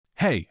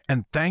Hey,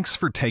 and thanks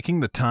for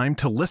taking the time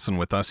to listen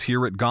with us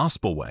here at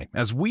Gospel Way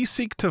as we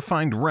seek to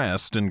find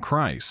rest in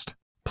Christ.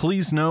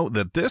 Please know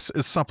that this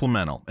is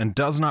supplemental and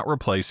does not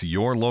replace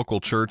your local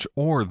church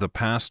or the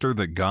pastor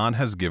that God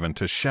has given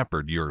to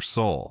shepherd your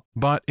soul.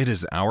 But it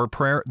is our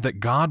prayer that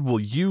God will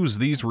use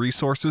these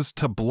resources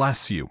to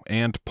bless you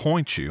and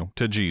point you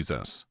to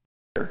Jesus.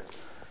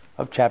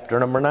 Of chapter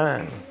number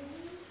 9.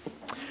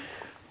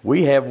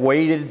 We have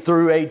waded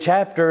through a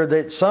chapter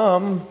that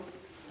some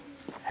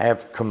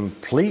have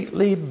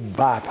completely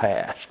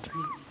bypassed.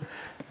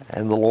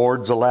 And the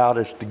Lord's allowed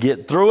us to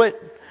get through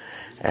it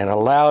and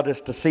allowed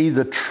us to see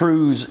the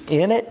truths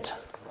in it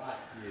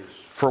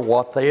for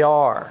what they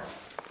are.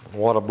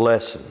 What a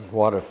blessing,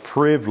 what a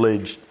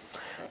privilege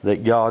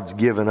that God's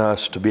given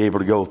us to be able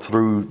to go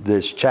through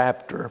this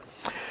chapter.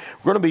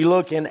 We're going to be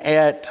looking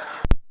at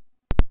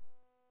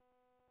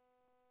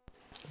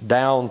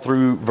down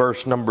through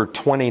verse number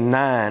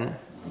 29.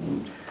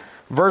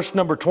 Verse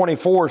number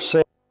 24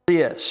 says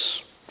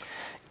this: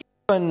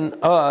 "Even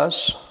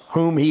us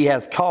whom he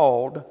hath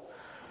called,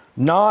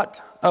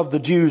 not of the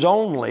Jews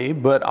only,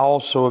 but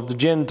also of the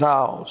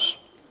Gentiles.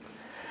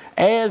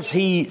 As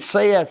he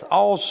saith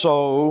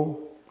also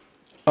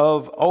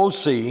of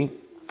Osee,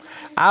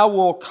 I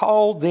will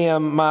call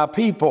them my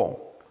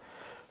people,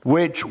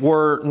 which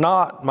were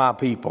not my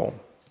people,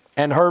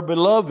 and her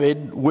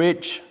beloved,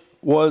 which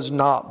was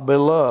not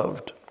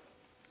beloved.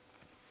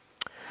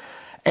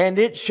 And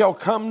it shall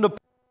come to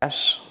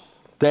pass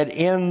that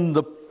in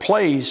the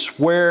place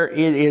where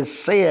it is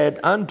said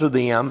unto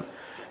them,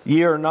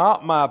 Ye are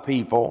not my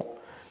people,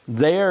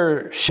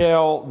 there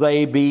shall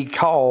they be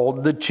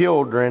called the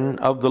children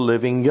of the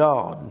living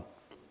God.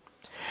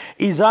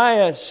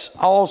 Esaias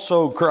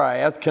also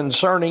crieth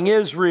concerning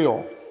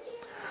Israel,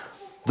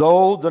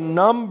 Though the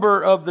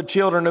number of the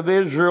children of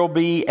Israel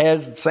be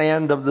as the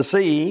sand of the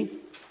sea,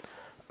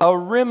 a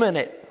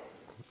remnant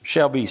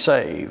shall be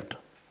saved.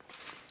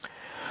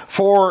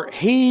 For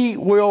he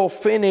will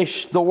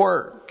finish the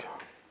work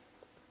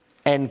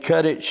and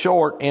cut it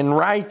short in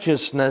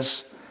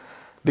righteousness,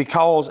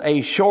 because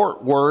a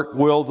short work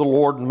will the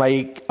Lord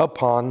make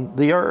upon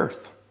the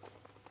earth.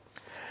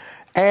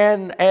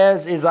 And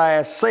as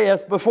Isaiah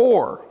saith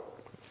before,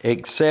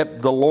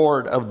 except the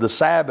Lord of the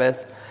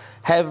Sabbath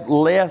have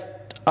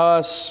left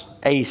us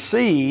a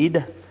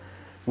seed,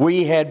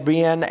 we had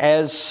been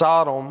as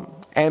Sodom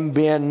and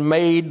been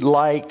made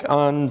like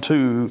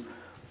unto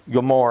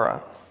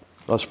Gomorrah."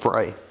 Let's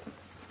pray.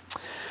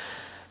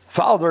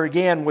 Father,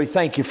 again, we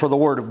thank you for the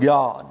Word of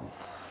God.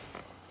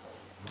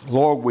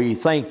 Lord, we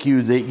thank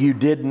you that you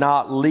did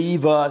not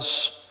leave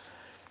us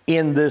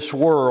in this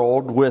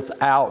world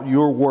without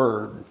your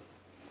Word.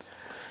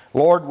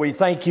 Lord, we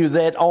thank you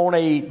that on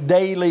a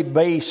daily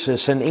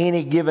basis and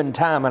any given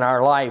time in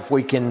our life,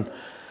 we can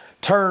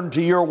turn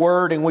to your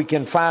word and we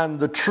can find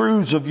the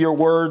truths of your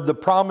word, the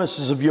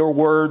promises of your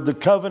word, the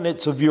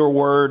covenants of your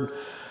word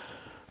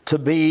to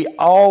be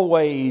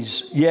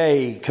always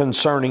yea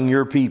concerning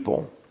your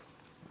people.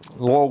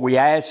 Lord, we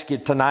ask you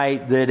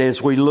tonight that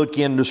as we look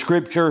into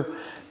Scripture,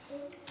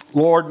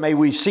 Lord, may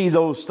we see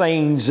those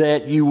things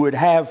that you would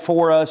have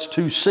for us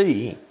to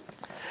see.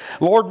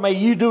 Lord, may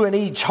you do in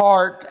each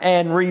heart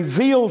and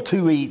reveal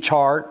to each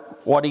heart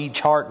what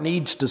each heart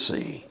needs to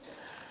see.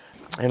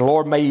 And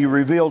Lord, may you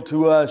reveal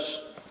to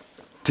us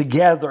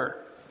together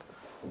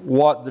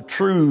what the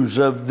truths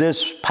of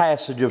this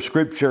passage of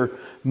Scripture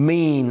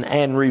mean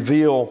and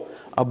reveal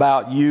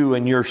about you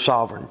and your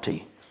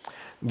sovereignty.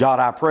 God,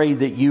 I pray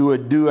that you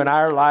would do in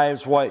our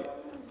lives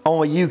what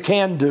only you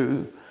can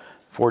do.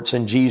 For it's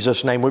in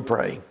Jesus' name we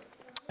pray.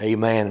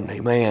 Amen and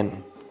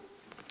amen.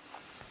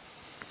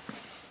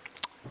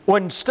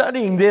 When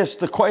studying this,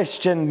 the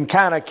question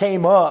kind of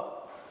came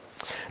up,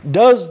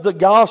 does the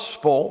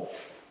gospel,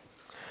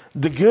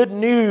 the good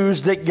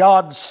news that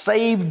God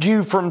saved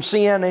you from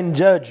sin and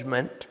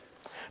judgment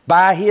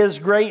by His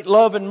great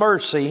love and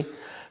mercy,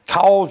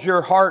 cause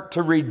your heart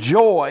to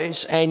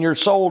rejoice and your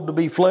soul to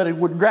be flooded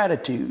with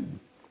gratitude?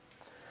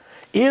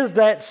 Is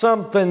that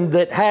something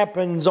that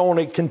happens on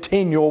a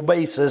continual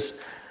basis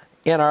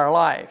in our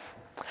life?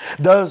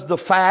 Does the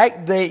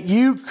fact that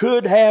you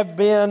could have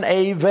been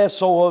a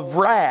vessel of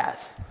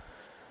wrath,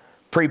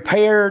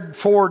 prepared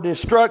for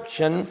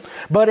destruction,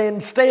 but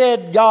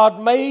instead God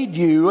made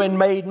you and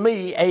made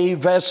me a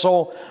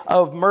vessel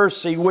of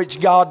mercy, which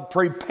God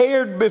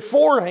prepared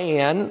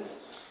beforehand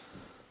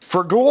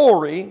for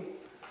glory,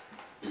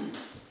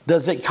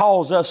 does it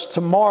cause us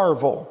to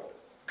marvel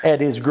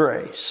at His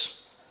grace?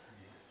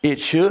 It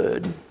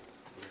should.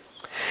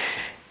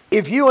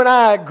 If you and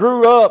I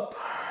grew up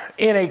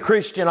in a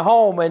Christian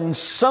home, and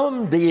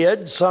some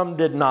did, some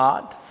did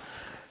not.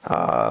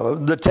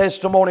 The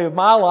testimony of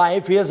my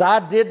life is I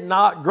did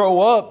not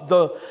grow up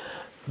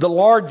the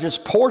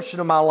largest portion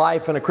of my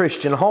life in a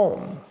Christian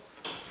home.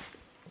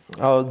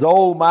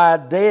 Though my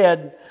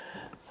dad,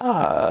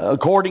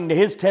 according to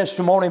his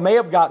testimony, may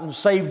have gotten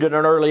saved at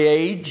an early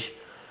age,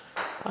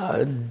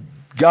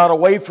 got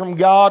away from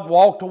God,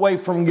 walked away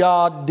from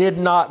God, did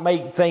not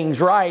make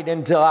things right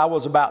until I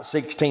was about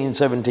 16,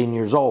 17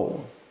 years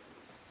old.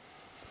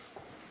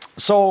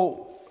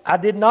 So I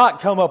did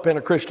not come up in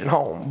a Christian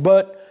home.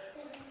 But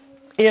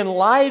in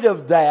light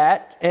of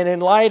that, and in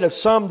light of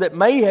some that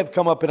may have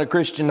come up in a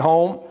Christian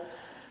home,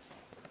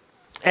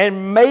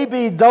 and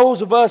maybe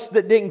those of us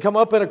that didn't come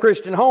up in a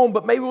Christian home,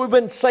 but maybe we've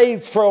been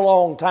saved for a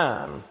long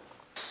time,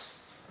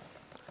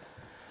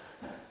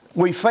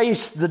 we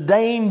face the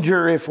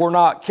danger, if we're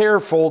not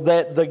careful,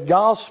 that the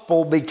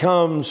gospel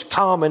becomes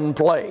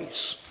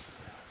commonplace.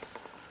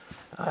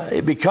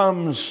 It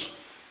becomes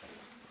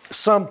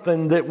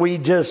something that we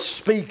just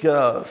speak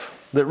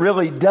of that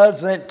really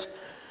doesn't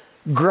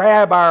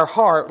grab our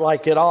heart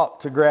like it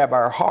ought to grab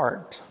our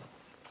heart.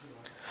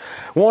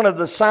 One of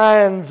the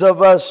signs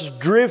of us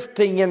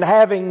drifting and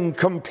having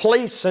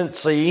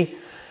complacency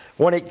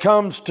when it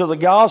comes to the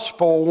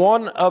gospel,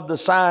 one of the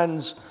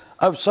signs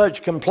of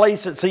such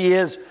complacency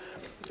is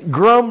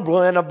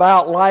grumbling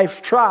about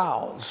life's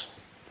trials.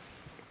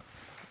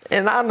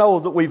 And I know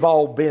that we've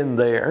all been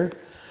there.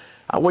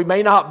 We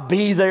may not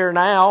be there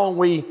now.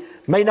 We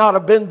may not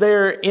have been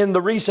there in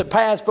the recent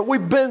past, but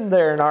we've been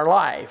there in our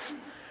life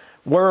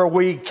where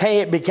we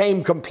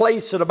became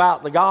complacent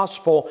about the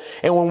gospel.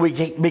 And when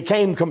we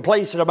became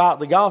complacent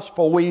about the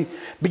gospel, we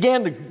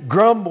began to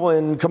grumble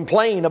and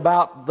complain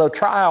about the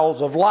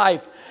trials of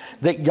life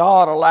that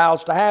God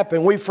allows to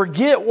happen. We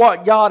forget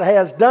what God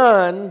has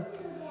done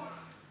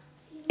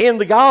in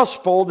the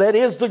gospel that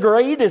is the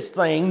greatest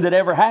thing that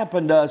ever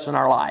happened to us in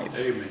our life.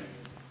 Amen.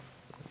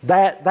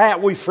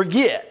 That we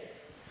forget.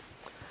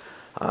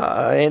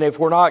 And if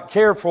we're not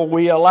careful,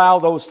 we allow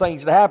those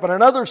things to happen.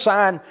 Another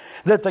sign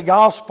that the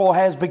gospel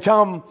has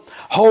become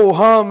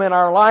ho-hum in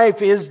our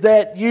life is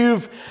that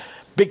you've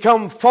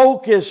become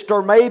focused,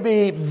 or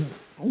maybe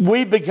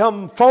we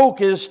become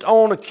focused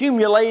on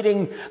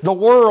accumulating the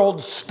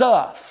world's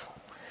stuff.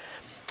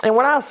 And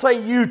when I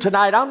say you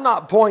tonight, I'm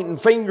not pointing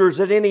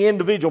fingers at any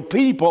individual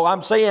people.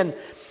 I'm saying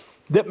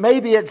that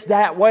maybe it's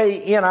that way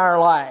in our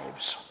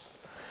lives.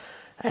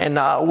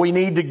 And we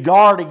need to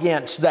guard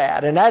against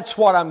that. And that's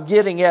what I'm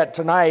getting at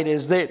tonight,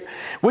 is that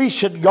we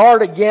should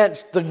guard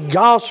against the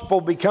gospel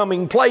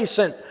becoming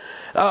complacent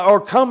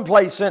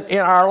in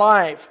our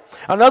life.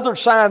 Another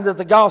sign that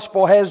the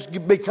gospel has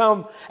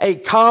become a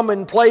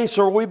commonplace,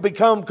 or we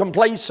become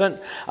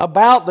complacent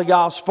about the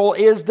gospel,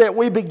 is that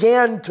we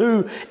began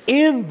to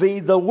envy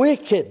the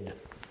wicked.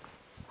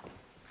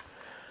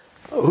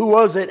 Who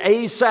was it?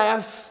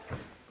 Asaph,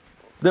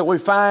 that we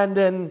find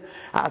in,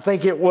 I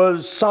think it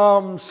was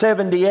Psalm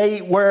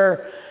 78,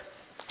 where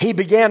he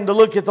began to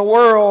look at the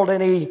world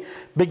and he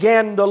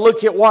began to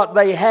look at what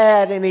they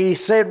had, and he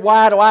said,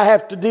 why do I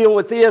have to deal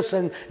with this?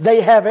 And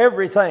they have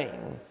everything.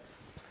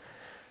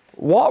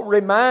 What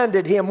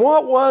reminded him?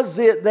 What was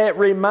it that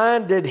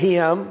reminded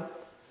him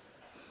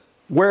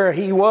where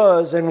he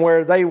was and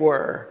where they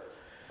were?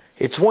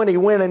 It's when he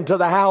went into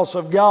the house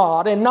of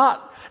God, and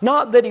not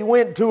that he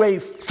went to a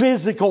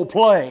physical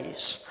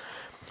place,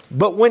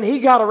 but when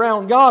he got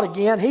around God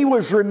again, he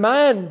was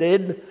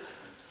reminded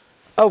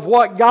of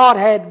what God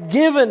had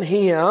given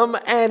him,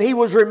 and he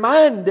was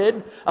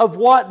reminded of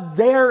what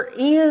their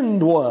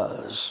end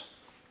was.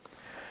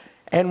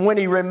 And when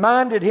he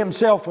reminded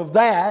himself of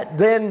that,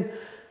 then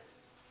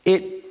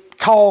it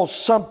caused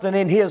something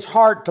in his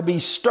heart to be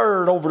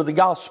stirred over the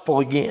gospel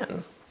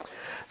again.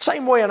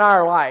 Same way in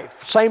our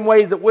life. Same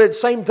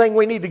thing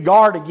we need to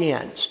guard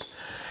against.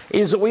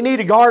 Is that we need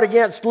to guard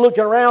against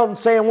looking around and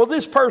saying, well,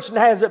 this person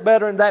has it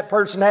better and that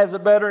person has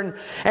it better,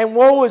 and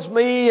woe is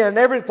me, and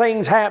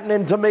everything's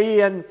happening to me.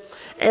 And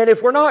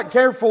if we're not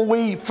careful,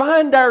 we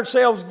find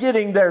ourselves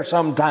getting there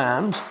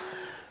sometimes.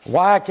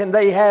 Why can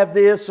they have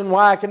this and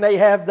why can they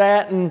have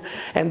that, and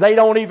they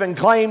don't even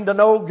claim to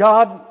know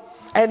God?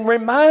 And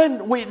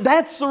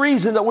that's the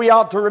reason that we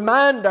ought to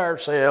remind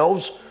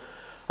ourselves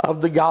of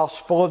the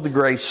gospel of the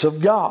grace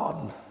of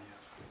God,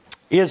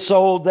 is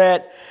so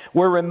that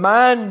we're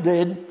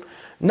reminded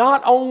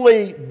not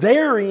only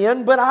their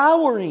end, but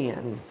our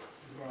end.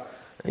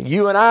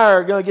 You and I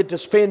are going to get to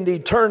spend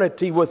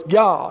eternity with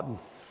God.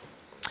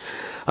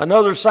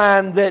 Another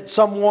sign that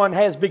someone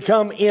has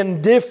become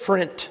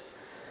indifferent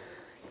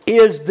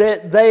is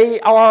that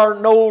they are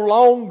no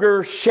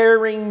longer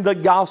sharing the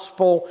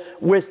gospel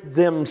with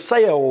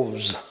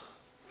themselves.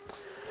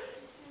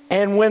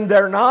 And when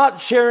they're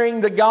not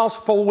sharing the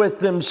gospel with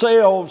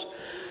themselves,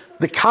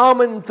 the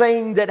common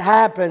thing that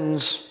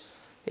happens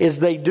is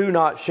they do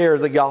not share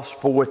the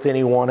gospel with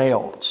anyone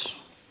else.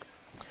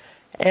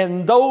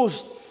 And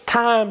those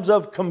times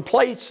of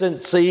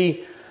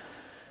complacency,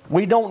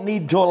 we don't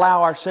need to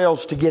allow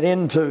ourselves to get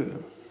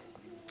into.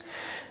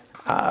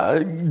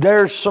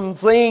 There's some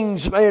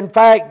things, in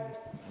fact,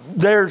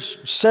 there's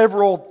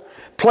several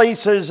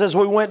places as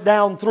we went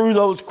down through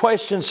those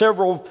questions,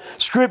 several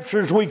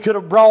scriptures we could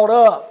have brought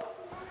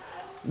up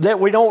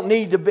that we don't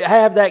need to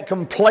have that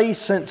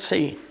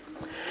complacency.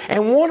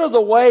 And one of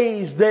the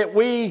ways that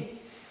we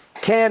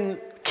can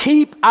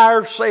keep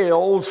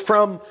ourselves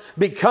from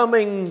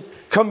becoming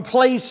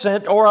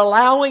complacent or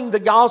allowing a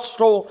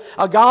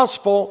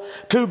gospel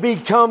to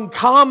become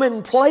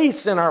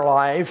commonplace in our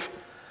life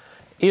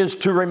is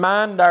to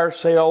remind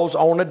ourselves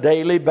on a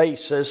daily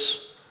basis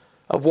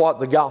of what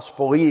the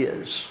gospel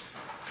is.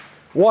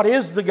 What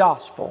is the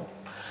gospel?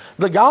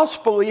 The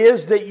gospel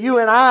is that you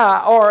and I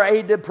are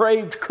a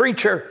depraved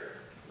creature.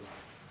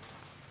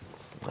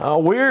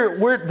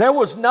 There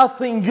was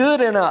nothing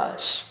good in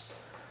us.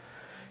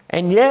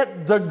 And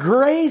yet the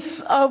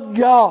grace of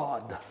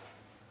God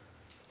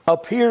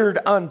appeared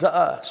unto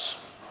us.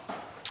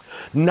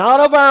 Not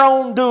of our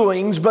own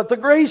doings, but the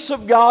grace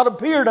of God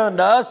appeared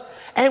unto us.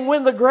 And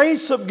when the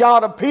grace of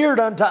God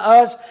appeared unto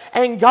us,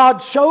 and God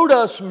showed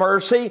us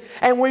mercy,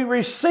 and we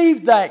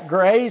received that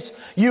grace,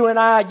 you and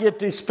I get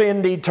to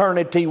spend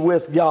eternity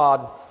with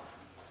God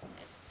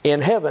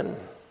in heaven.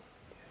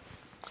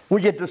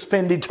 We get to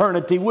spend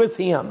eternity with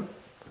Him.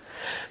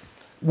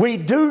 We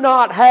do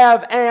not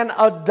have an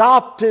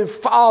adoptive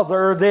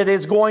father that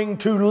is going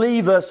to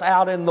leave us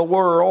out in the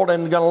world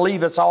and going to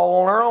leave us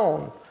all on our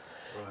own.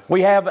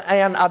 We have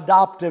an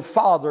adoptive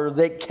father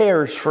that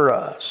cares for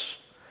us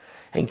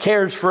and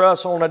cares for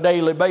us on a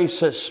daily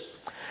basis.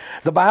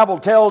 The Bible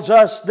tells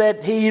us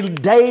that He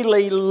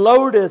daily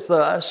loadeth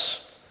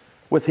us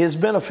with His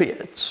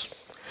benefits.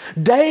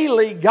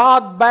 Daily,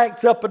 God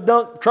backs up a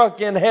dump truck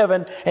in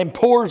heaven and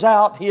pours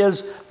out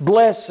His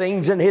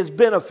blessings and His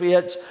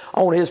benefits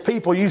on His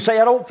people. You say,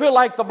 I don't feel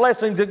like the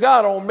blessings of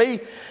God on me.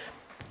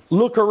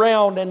 Look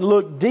around and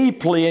look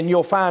deeply, and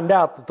you'll find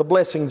out that the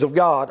blessings of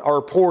God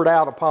are poured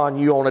out upon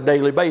you on a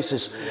daily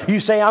basis. You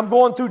say, I'm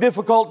going through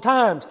difficult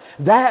times.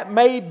 That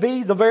may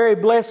be the very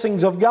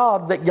blessings of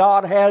God, that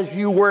God has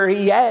you where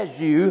He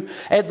has you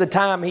at the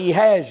time He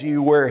has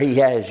you where He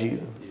has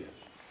you.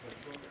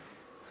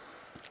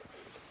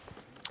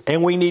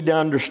 And we need to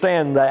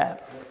understand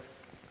that.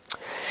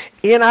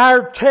 In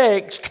our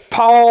text,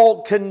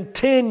 Paul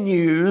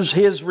continues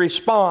his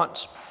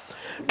response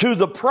to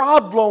the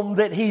problem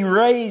that he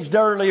raised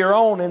earlier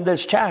on in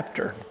this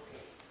chapter.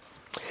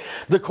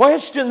 The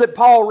question that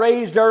Paul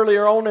raised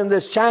earlier on in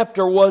this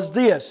chapter was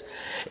this: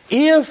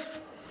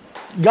 if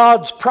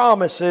God's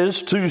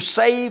promises to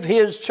save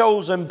His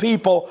chosen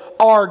people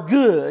are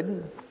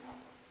good,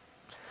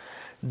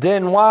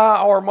 then why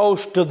are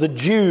most of the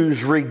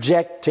Jews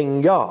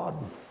rejecting God?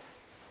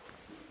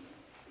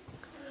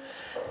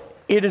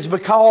 It is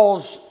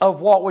because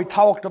of what we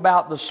talked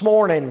about this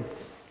morning.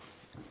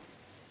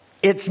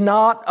 It's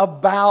not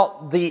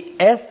about the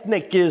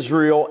ethnic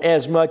Israel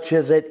as much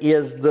as it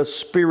is the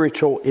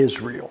spiritual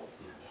Israel.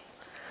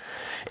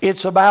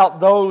 It's about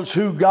those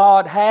who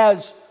God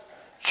has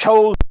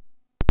chosen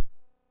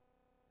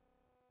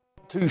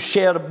to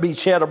be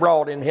shed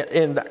abroad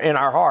in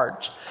our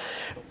hearts.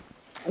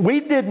 We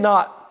need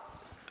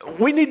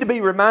to be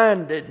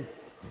reminded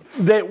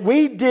that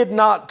we did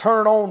not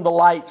turn on the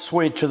light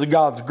switch of the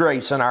God's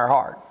grace in our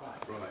heart.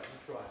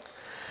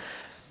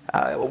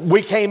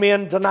 We came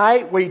in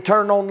tonight, we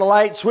turned on the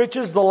light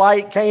switches, the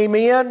light came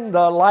in,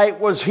 the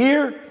light was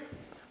here.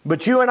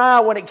 But you and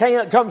I, when it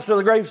comes to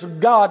the grace of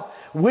God,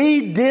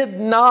 we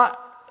didn't not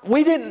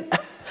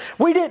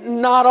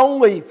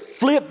only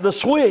flip the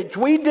switch,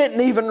 we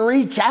didn't even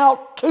reach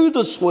out to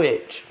the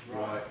switch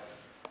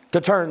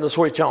to turn the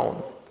switch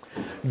on.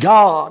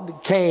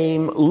 God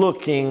came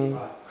looking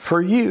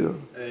for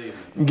you.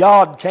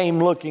 God came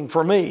looking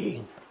for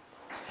me.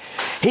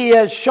 He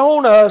has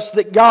shown us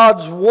that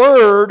God's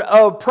word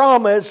of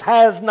promise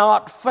has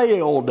not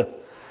failed,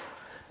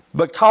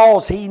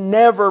 because He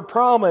never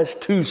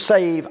promised to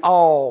save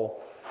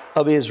all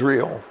of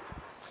Israel.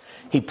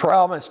 He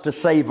promised to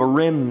save a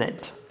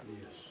remnant.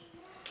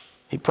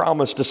 He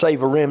promised to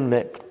save a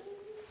remnant.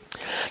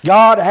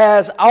 God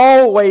has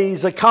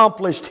always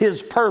accomplished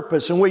His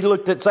purpose, and we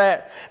looked at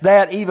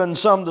that even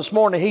some this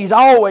morning. He's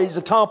always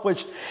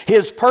accomplished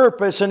His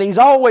purpose, and He's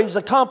always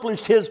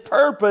accomplished His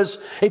purpose.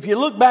 If you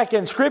look back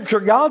in Scripture,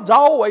 God's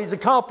always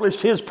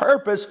accomplished His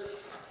purpose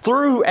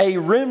through a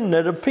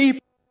remnant of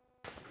people.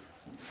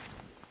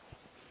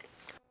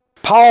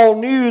 Paul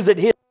knew that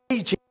his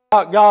teaching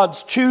about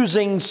God's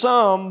choosing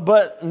some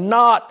but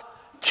not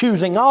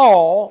choosing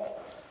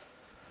all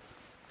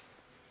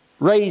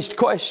raised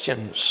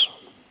questions.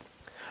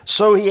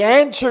 So he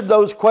answered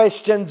those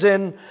questions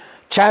in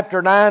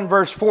chapter 9,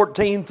 verse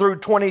 14 through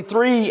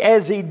 23,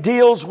 as he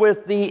deals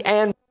with the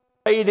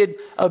anticipated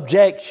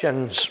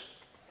objections.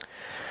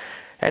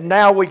 And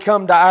now we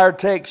come to our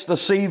text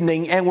this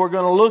evening, and we're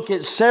going to look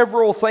at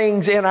several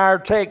things in our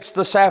text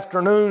this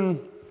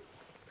afternoon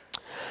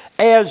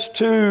as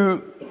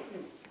to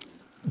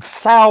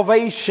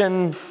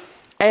salvation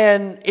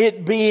and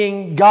it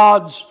being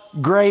God's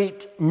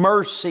great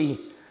mercy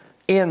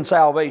in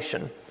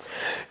salvation.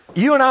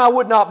 You and I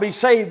would not be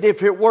saved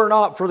if it were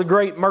not for the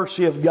great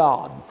mercy of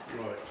God.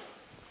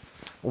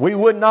 We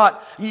would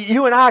not,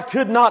 you and I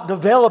could not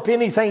develop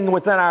anything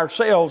within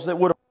ourselves that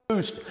would have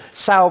produced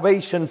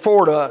salvation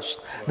for us.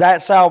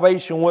 That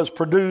salvation was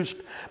produced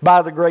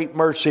by the great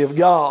mercy of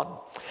God.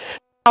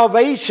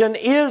 Salvation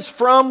is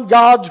from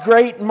God's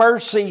great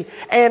mercy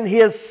and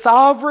His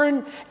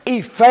sovereign,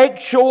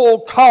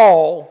 effectual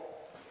call,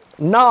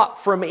 not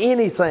from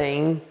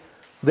anything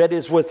that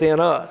is within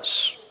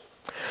us.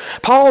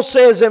 Paul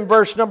says in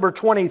verse number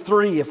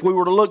 23, if we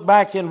were to look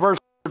back in verse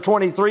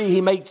 23,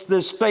 he makes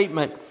this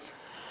statement: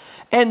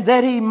 and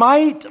that he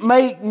might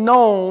make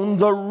known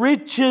the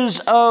riches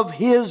of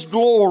his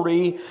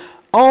glory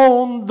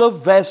on the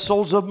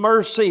vessels of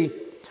mercy,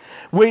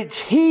 which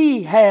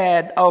he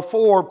had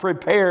afore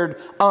prepared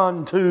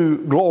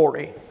unto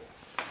glory.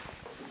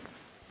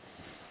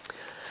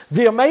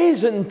 The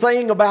amazing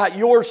thing about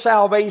your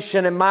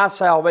salvation and my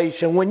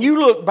salvation, when you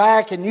look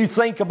back and you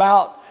think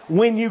about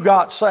when you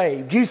got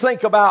saved, you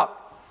think about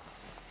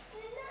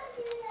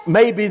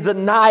maybe the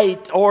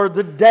night or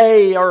the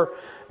day, or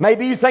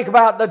maybe you think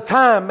about the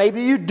time.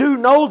 Maybe you do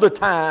know the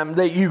time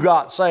that you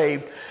got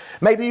saved.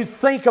 Maybe you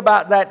think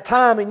about that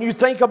time and you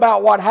think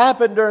about what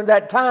happened during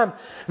that time.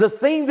 The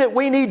thing that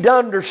we need to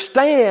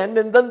understand,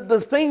 and the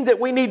thing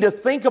that we need to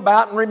think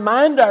about and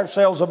remind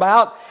ourselves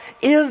about,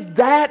 is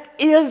that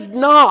is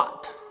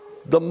not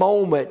the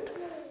moment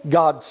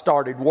God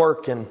started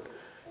working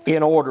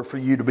in order for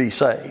you to be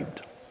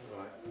saved.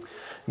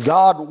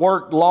 God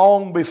worked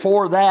long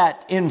before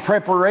that in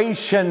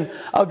preparation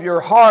of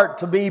your heart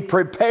to be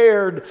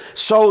prepared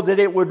so that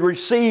it would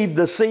receive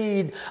the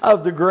seed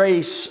of the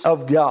grace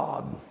of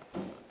God.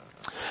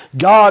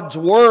 God's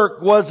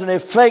work was an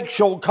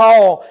effectual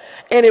call,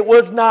 and it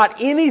was not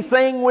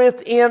anything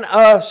within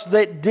us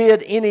that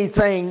did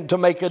anything to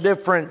make a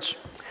difference.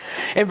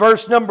 In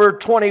verse number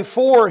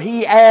 24,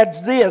 he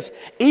adds this,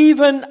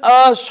 even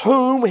us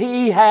whom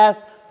he hath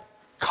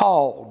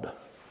called.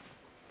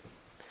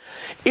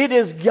 It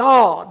is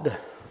God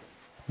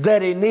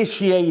that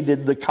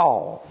initiated the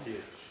call.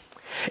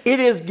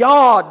 It is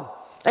God,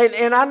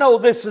 and I know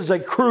this is a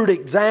crude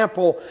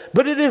example,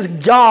 but it is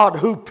God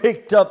who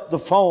picked up the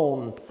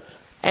phone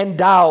and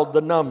dialed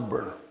the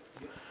number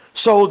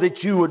so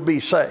that you would be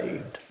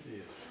saved.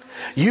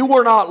 You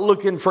were not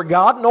looking for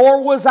God,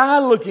 nor was I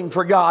looking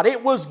for God.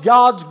 It was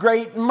God's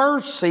great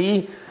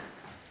mercy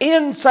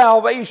in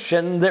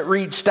salvation that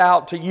reached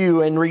out to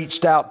you and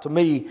reached out to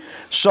me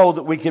so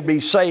that we could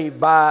be saved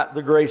by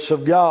the grace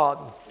of God.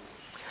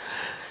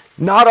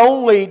 Not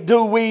only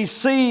do we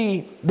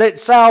see that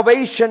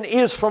salvation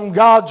is from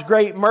God's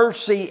great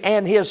mercy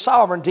and His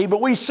sovereignty, but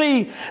we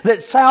see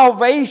that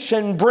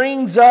salvation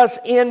brings us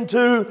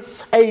into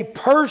a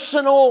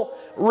personal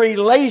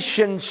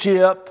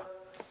relationship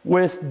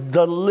with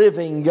the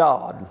living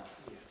God.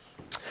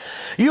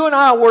 You and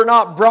I were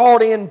not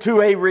brought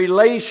into a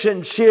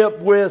relationship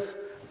with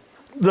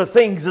the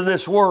things of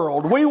this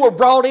world. We were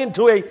brought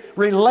into a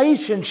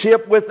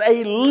relationship with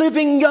a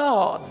living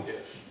God.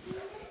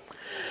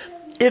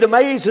 It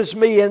amazes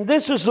me, and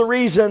this is the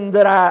reason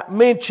that I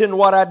mentioned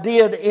what I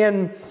did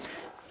in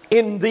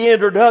the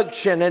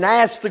introduction and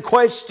asked the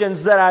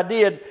questions that I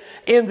did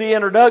in the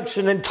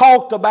introduction and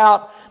talked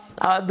about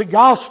the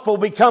gospel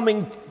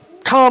becoming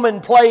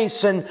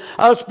commonplace and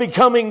us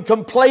becoming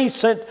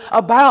complacent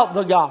about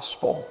the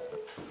gospel,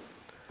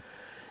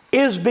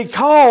 is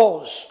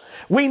because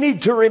we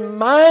need to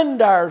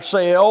remind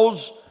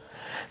ourselves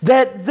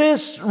that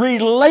this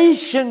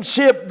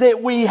relationship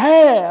that we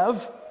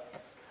have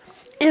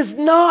is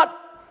not,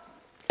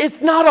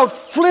 it's not a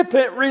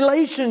flippant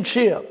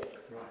relationship.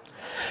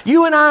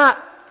 You and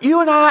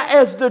I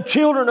as the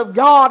children of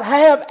God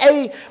have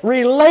a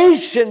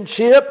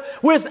relationship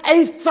with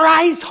a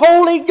thrice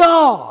holy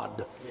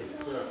God.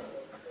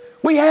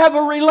 We have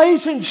a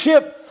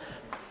relationship.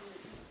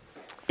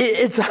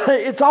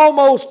 It's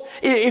almost,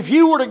 if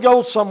you were to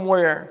go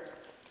somewhere,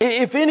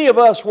 if any of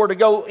us were to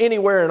go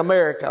anywhere in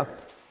America,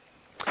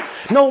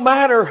 no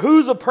matter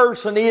who the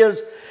person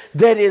is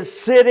that is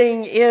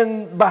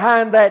sitting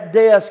behind that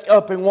desk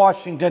up in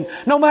Washington,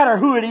 no matter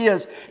who it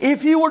is,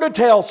 if you were to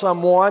tell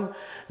someone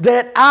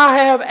that I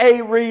have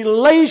a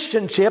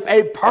relationship,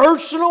 a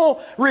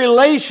personal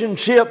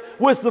relationship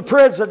with the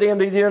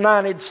President of the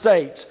United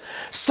States,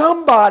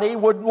 somebody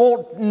would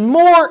want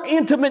more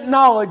intimate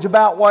knowledge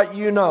about what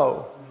you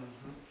know.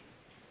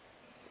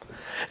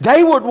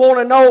 They would want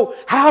to know,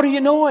 how do you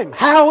know him?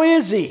 How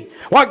is he?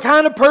 What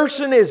kind of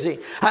person is he?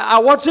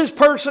 What's his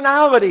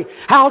personality?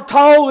 How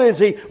tall is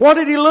he? What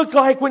did he look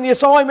like when you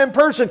saw him in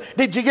person?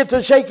 Did you get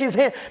to shake his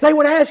hand? They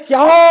would ask you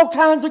all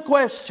kinds of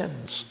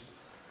questions.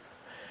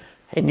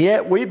 And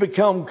yet we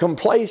become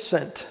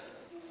complacent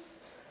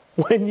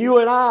when you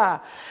and I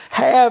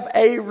have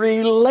a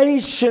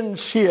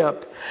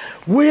relationship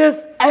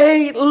with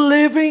a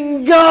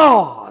living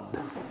God.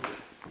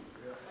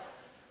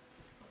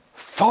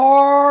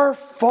 Far,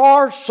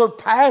 far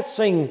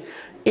surpassing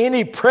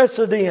any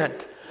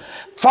precedent.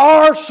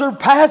 Far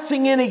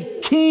surpassing any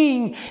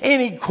king,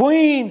 any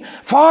queen.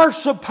 Far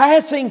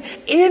surpassing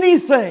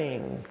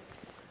anything.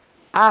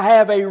 I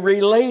have a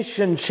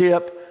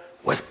relationship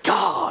with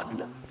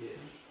God.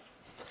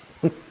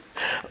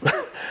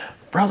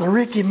 Brother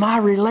Ricky, my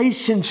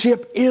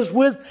relationship is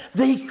with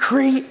the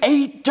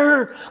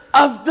Creator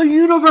of the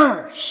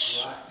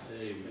universe.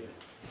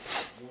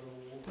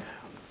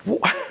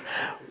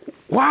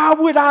 Why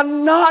would I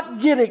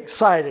not get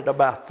excited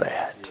about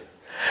that?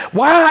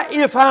 Why,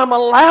 if I'm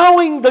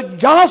allowing the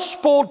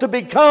gospel to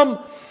become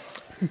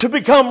to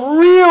become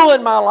real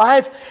in my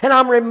life, and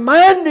I'm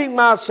reminding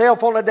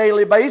myself on a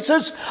daily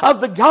basis of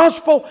the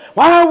gospel,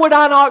 why would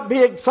I not be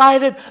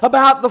excited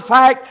about the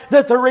fact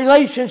that the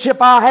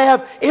relationship I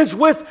have is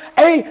with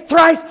a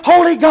thrice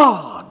holy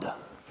God?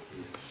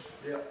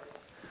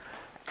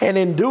 And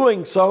in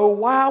doing so,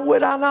 why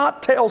would I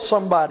not tell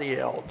somebody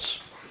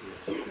else?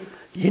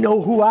 You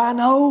know who I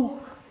know?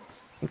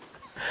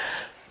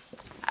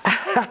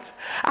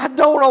 I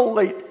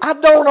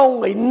don't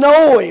only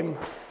know Him.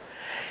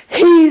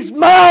 He's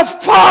my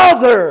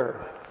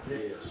Father.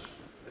 Yes.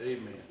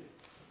 Amen.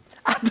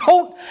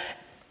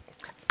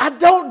 I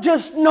don't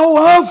just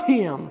know of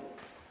Him.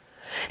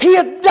 He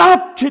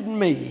adopted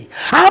me.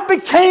 I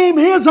became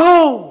His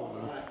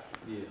own.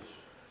 Yes.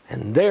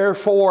 And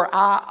therefore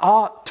I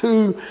ought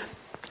to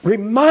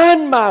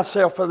remind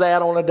myself of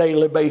that on a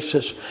daily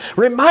basis.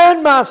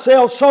 Remind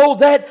myself so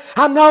that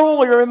I'm not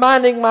only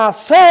reminding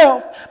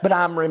myself, but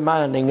I'm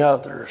reminding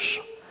others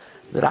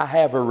that I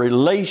have a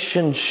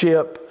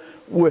relationship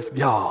with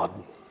God.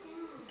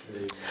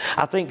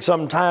 I think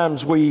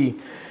sometimes we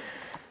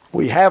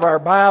have our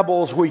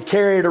Bibles, we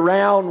carry it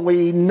around,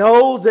 we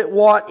know that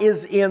what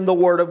is in the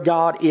Word of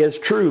God is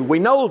true. We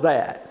know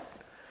that.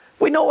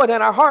 We know it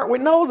in our heart. We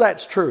know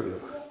that's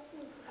true.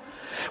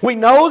 We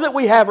know that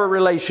we have a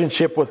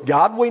relationship with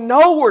God. We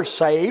know we're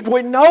saved.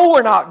 We know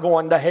we're not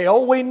going to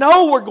hell. We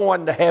know we're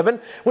going to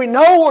heaven. We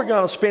know we're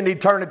going to spend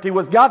eternity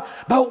with God.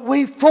 But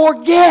we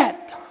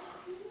forget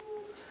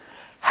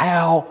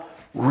how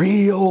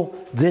real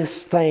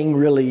this thing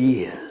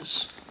really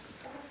is.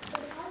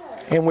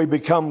 And we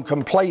become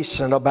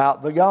complacent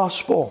about the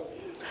gospel.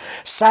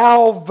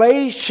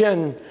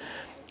 Salvation,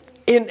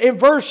 in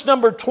verse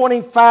number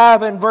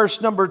 25 and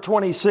verse number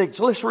 26,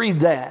 let's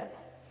read that.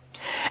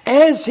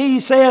 As He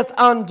saith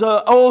unto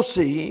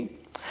Osee,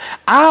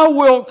 I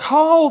will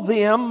call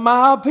them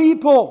my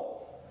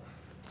people,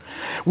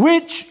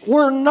 which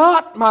were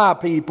not my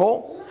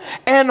people,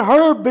 and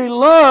her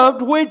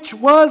beloved, which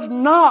was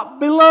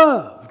not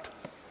beloved.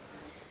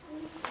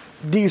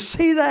 Do you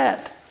see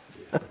that?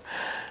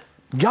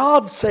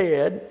 God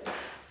said,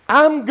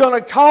 I'm going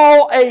to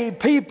call a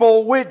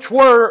people which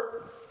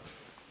were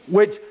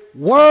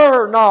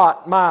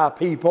not my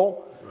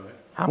people. Right.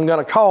 I'm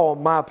going to call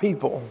them my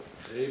people.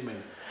 Amen.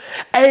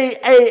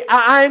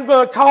 I'm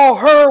going to call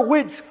her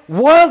which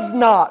was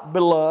not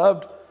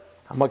beloved.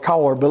 I'm going to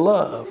call her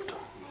beloved.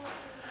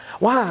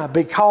 Why?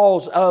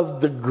 Because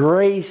of the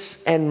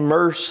grace and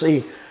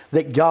mercy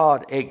that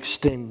God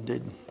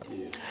extended.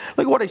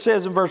 Look at what He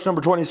says in verse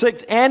number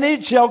 26. And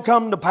it shall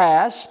come to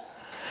pass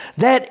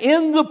that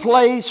in the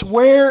place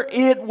where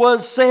it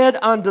was said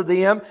unto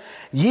them,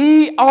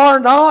 Ye are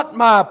not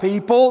my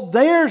people,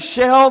 there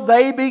shall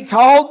they be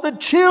called the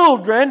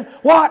children,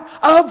 what?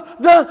 Of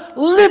the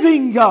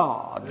living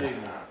God.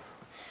 Amen.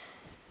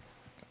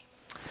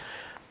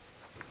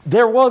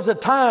 There was a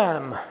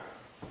time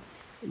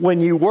when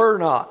you were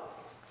not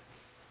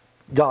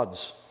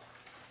God's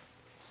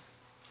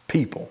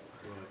people.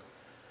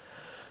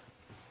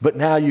 But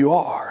now you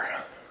are.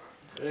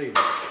 Amen.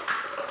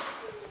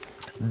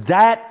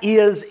 That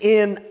is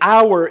in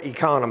our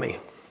economy.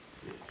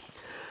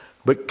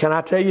 But can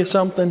I tell you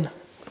something?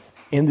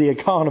 In the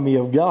economy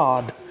of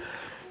God,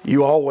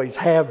 you always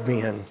have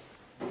been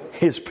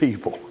His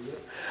people.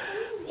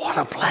 What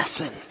a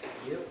blessing.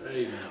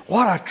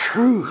 What a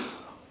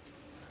truth.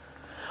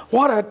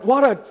 What a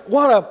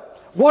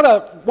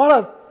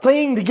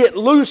thing to get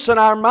loose in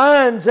our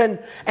minds and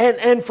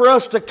for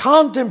us to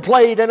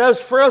contemplate and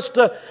for us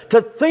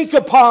to think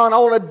upon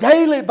on a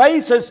daily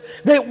basis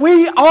that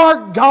we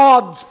are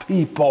God's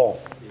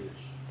people.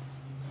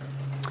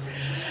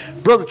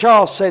 Brother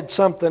Charles said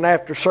something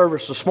after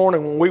service this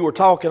morning when we were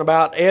talking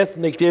about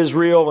ethnic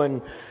Israel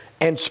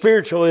and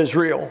spiritual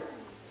Israel.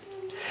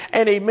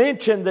 And he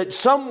mentioned that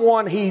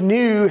someone he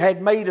knew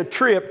had made a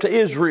trip to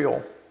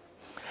Israel.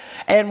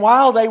 And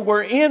while they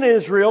were in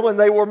Israel and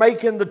they were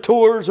making the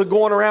tours of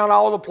going around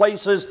all the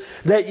places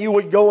that you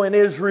would go in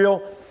Israel,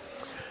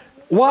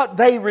 what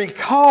they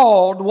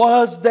recalled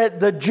was that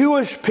the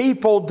Jewish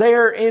people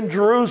there in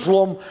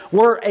Jerusalem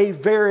were a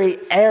very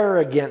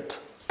arrogant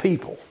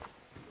people.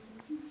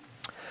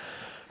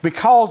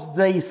 Because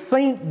they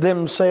think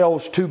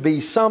themselves to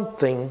be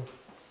something,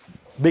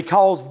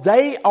 because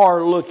they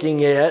are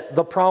looking at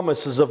the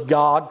promises of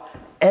God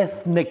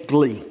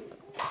ethnically.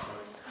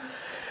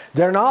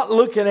 They're not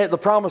looking at the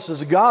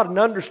promises of God and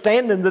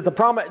understanding that the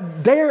promise,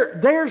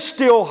 they're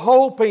still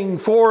hoping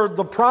for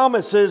the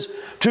promises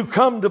to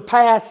come to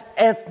pass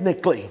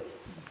ethnically.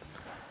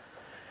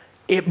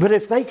 But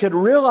if they could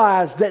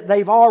realize that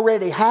they've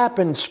already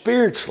happened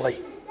spiritually,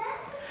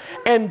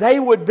 and they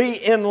would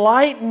be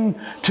enlightened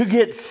to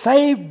get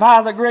saved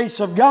by the grace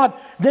of God,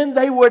 then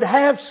they would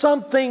have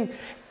something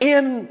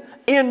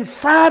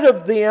inside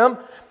of them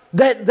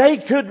that they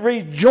could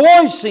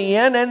rejoice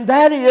in, and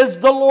that is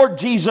the Lord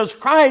Jesus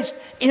Christ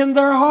in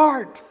their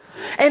heart.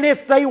 And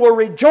if they were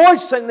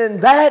rejoicing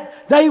in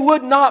that, they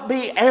would not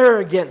be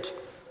arrogant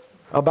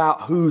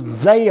about who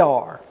they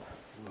are,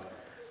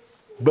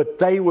 but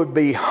they would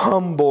be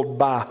humbled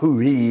by who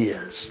He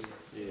is.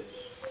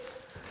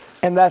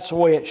 And that's the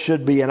way it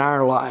should be in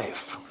our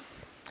life.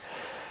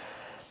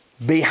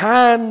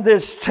 Behind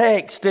this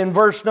text in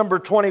verse number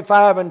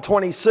 25 and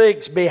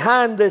 26,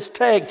 behind this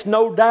text,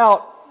 no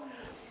doubt,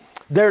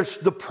 there's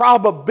the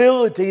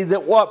probability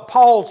that what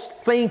Paul's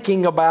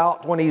thinking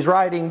about when he's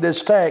writing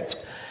this text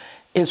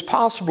is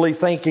possibly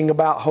thinking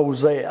about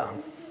Hosea.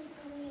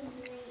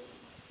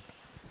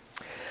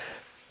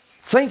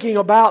 Thinking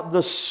about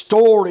the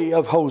story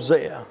of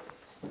Hosea.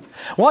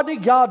 What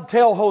did God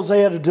tell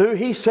Hosea to do?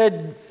 He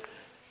said,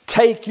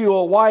 take you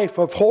a wife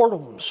of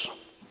whoredoms.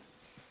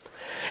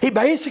 He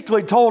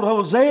basically told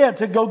Hosea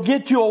to go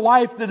get you a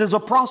wife that is a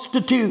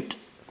prostitute.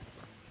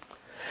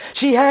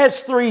 She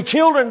has 3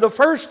 children. The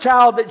first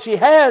child that she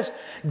has,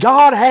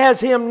 God has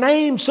him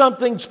name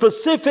something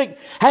specific,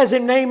 has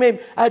him name him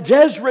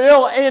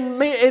Jezreel,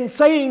 and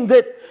saying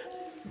that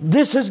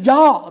this is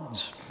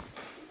God's.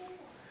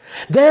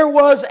 There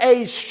was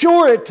a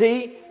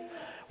surety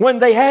when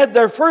they had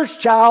their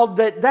first child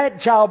that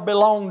child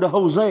belonged to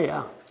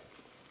Hosea.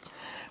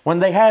 When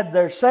they had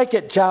their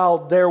second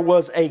child, there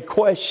was a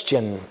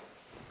question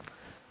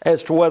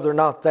as to whether or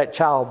not that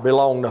child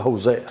belonged to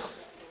Hosea.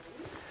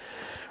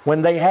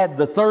 When they had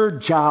the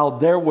third child,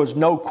 there was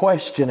no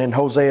question in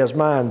Hosea's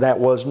mind that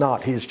was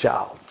not his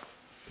child.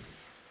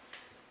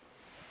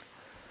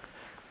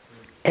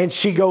 And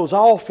she goes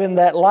off in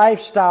that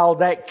lifestyle,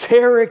 that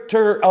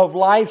character of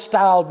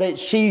lifestyle that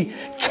she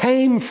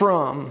came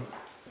from.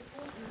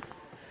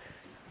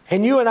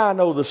 And you and I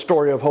know the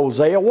story of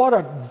Hosea. What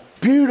a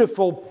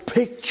beautiful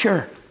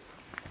picture.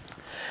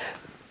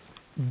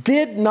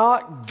 Did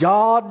not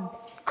God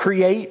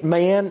create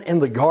man in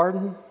the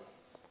garden?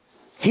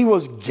 He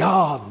was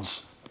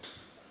God's.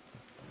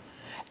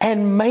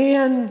 And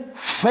man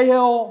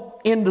fell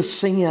into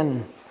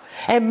sin.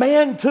 And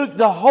man took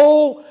the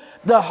whole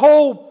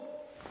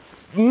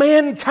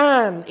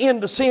mankind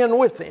into sin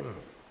with him.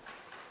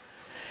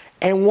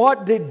 And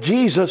what did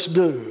Jesus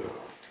do?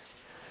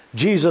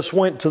 Jesus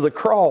went to the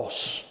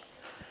cross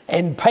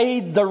and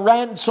paid the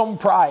ransom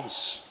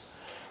price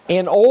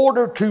in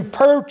order to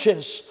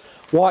purchase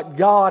what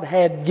God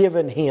had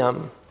given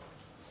him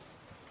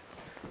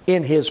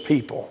in his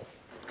people.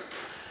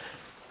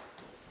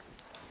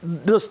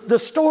 The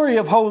story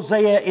of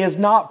Hosea is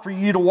not for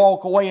you to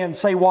walk away and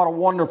say, what a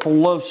wonderful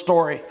love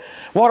story.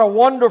 What a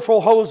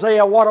wonderful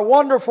Hosea. What a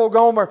wonderful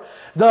Gomer.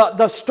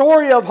 The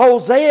story of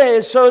Hosea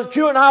is so that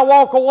you and I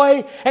walk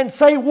away and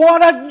say,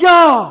 what a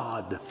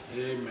God.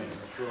 Amen.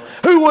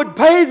 Who would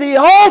pay the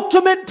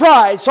ultimate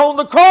price on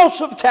the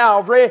cross of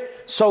Calvary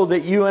so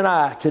that you and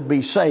I could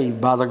be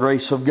saved by the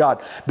grace of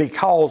God.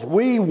 Because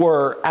we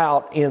were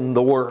out in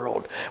the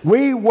world.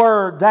 We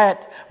were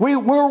of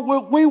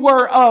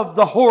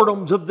the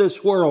whoredoms of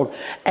this world.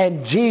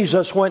 And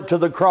Jesus went to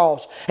the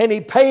cross and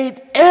He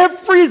paid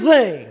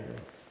everything.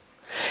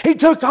 He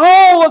took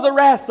all of the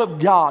wrath of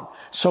God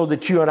so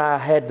that you and I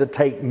had to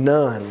take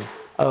none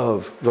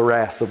of the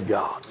wrath of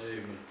God.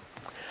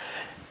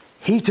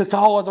 He took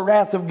all of the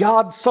wrath of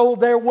God, so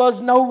there was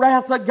no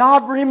wrath of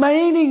God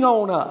remaining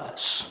on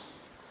us.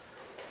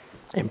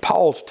 And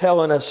Paul's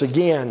telling us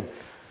again,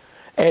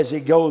 as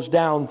he goes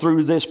down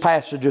through this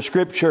passage of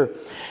Scripture,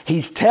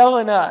 he's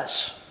telling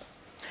us,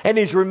 and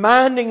he's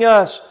reminding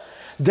us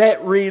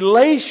that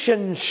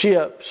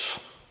relationships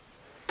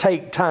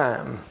take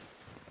time.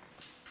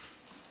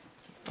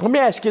 Let me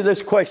ask you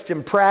this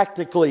question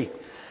practically.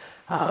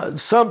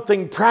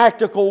 Something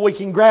practical we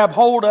can grab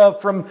hold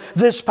of from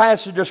this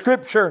passage of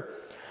Scripture.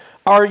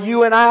 Are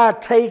you and I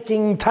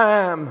taking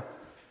time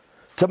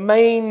to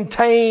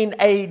maintain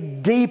a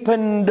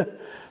deepened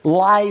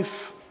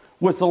life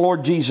with the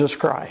Lord Jesus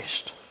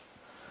Christ?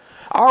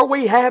 Are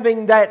we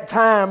having that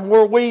time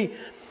where we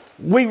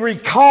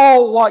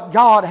recall what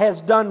God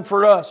has done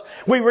for us?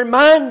 We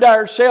remind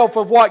ourselves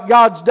of what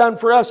God's done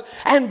for us.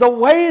 And the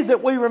way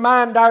that we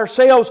remind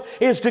ourselves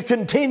is to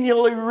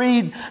continually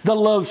read the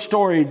love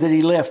story that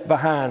He left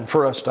behind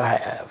for us to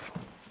have.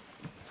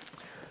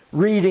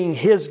 Reading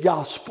His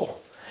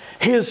gospel,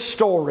 His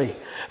story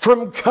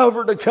from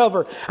cover to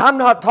cover. I'm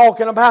not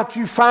talking about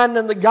you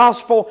finding the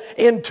gospel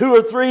in 2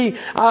 or 3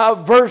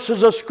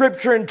 verses of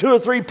Scripture, in 2 or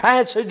 3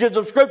 passages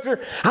of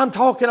Scripture. I'm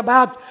talking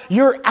about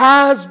your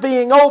eyes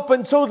being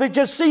open so that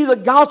you see the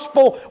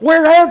gospel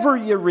wherever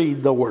you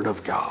read the Word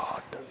of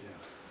God.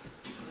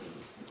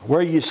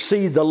 Where you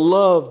see the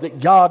love that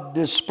God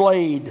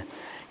displayed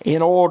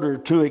in order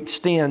to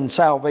extend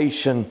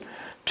salvation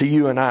to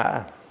you and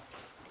I.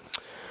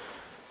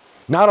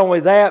 Not only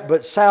that,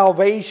 but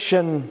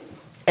salvation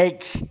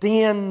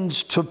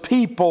extends to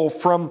people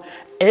from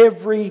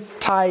every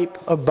type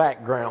of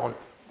background.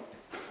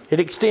 It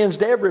extends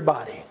to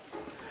everybody.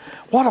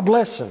 What a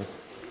blessing.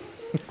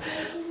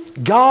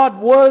 God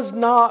was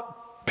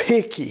not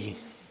picky.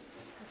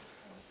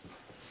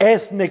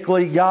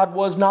 Ethnically, God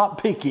was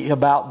not picky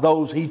about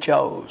those He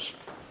chose.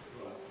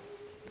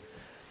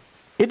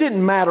 It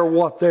didn't matter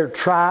what their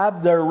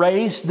tribe, their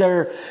race,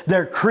 their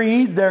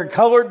creed, their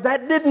color.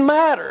 That didn't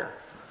matter.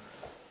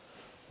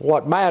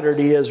 What mattered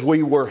is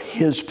we were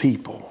His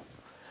people.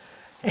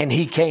 And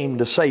He came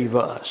to save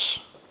us.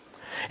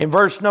 In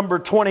verse number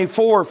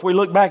 24, if we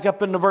look back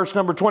up into verse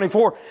number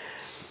 24,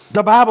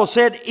 the Bible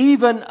said,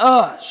 even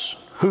us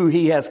who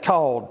he hath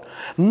called,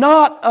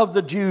 not of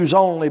the Jews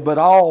only, but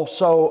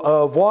also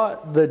of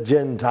what? The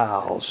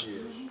Gentiles.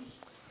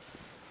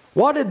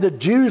 What did the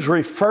Jews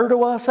refer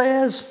to us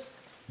as?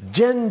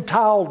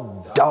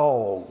 Gentile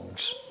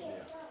dogs.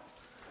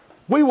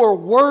 We were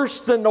worse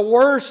than the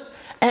worst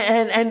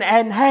and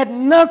had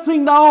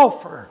nothing to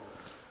offer.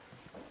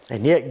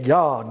 And yet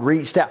God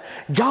reached out.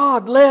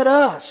 God let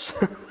us.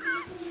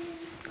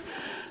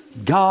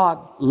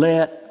 God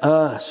let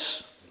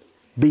us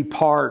be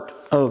part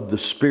of the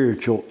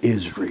spiritual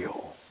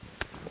Israel.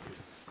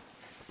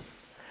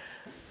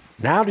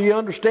 Now do you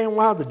understand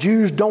why the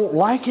Jews don't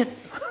like it?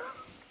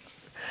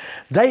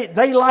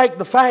 They like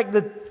the fact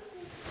that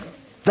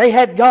they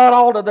had God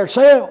all to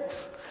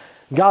themselves.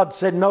 God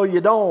said, no,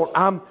 you don't.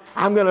 I'm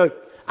going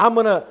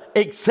to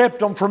accept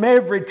them from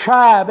every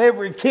tribe,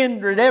 every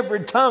kindred,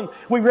 every tongue.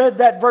 We read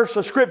that verse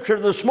of Scripture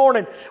this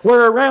morning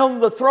where around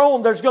the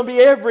throne there's going to be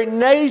every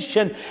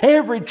nation,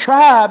 every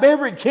tribe,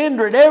 every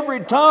kindred,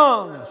 every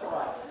tongue.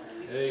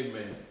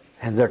 Amen.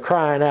 And they're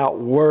crying out,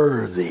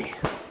 worthy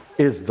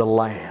is the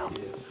Lamb.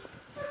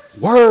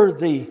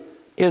 Worthy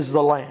is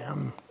the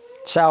Lamb.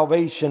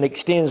 Salvation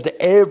extends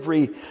to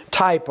every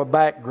type of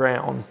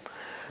background.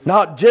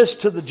 Not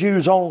just to the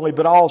Jews only,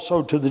 but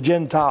also to the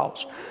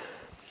Gentiles.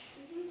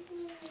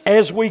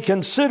 As we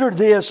consider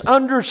this,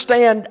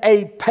 understand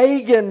a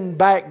pagan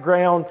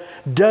background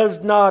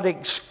does not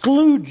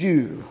exclude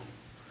you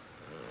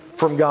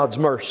from God's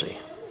mercy.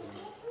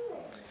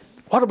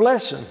 What a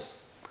blessing.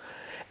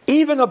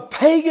 Even a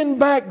pagan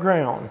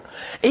background,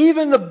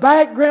 even the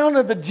background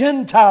of the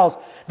Gentiles,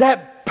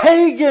 that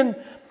pagan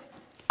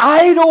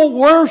idol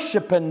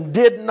worshiping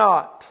did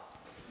not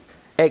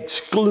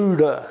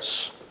exclude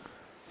us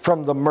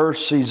from the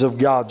mercies of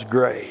God's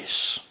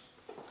grace.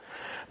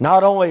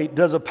 Not only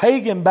does a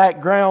pagan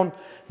background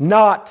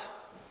not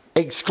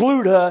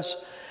exclude us,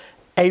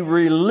 a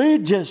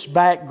religious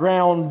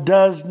background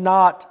does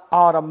not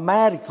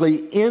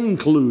automatically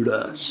include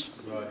us.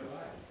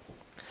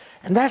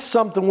 And that's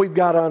something we've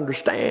got to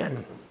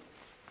understand.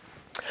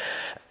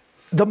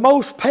 The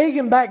most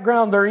pagan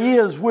background there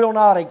is will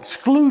not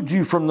exclude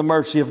you from the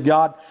mercy of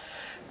God.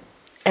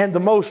 And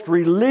the most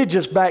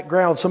religious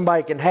background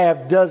somebody can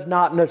have does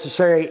not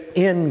necessarily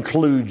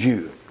include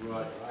you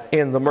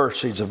in the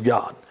mercies of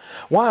God.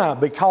 Why?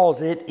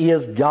 Because it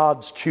is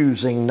God's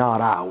choosing, not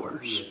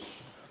ours.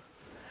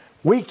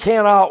 We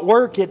cannot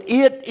work it.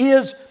 It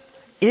is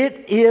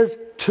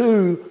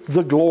to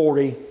the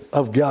glory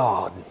of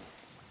God.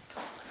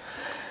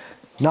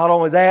 Not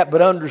only that,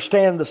 but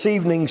understand this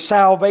evening,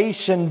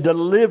 salvation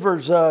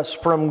delivers us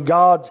from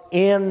God's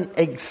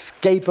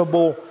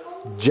inescapable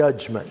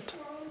judgment.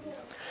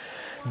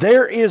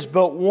 There is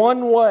but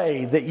one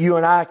way that you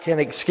and I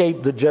can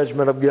escape the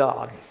judgment of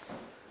God.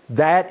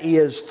 That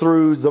is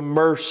through the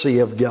mercy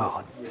of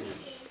God.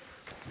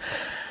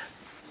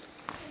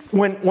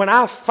 When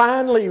I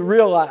finally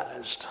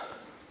realized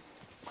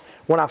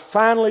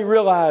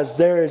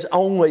there is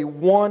only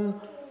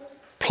one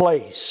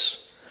place,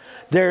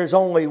 there is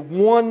only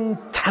one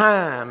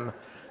time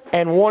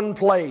and one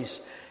place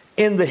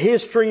in the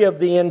history of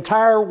the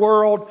entire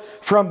world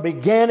from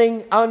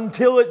beginning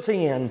until its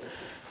end,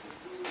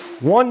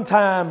 one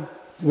time,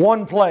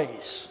 one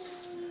place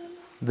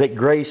that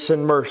grace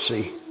and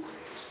mercy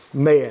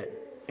met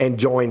and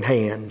joined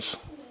hands.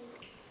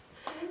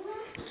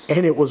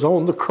 And it was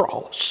on the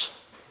cross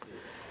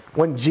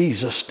when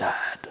Jesus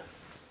died.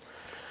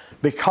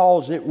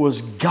 Because it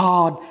was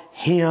God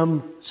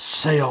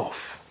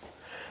Himself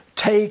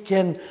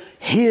taking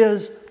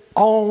His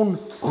own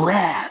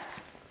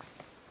wrath.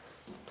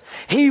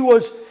 He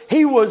was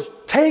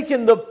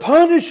taking the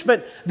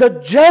punishment, the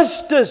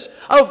justice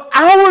of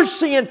our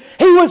sin.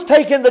 He was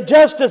taking the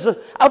justice of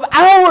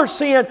our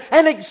sin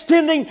and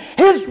extending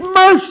His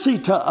mercy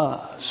to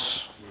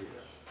us.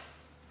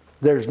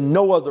 There's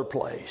no other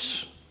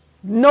place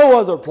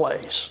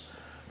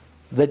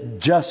that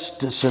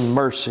justice and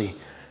mercy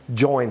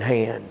join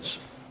hands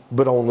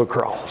but on the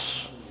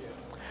cross.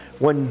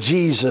 When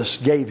Jesus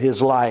gave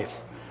His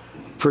life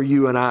for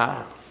you and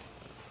I.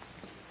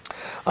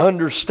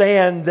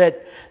 Understand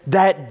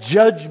that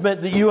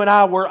judgment that you and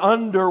I were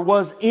under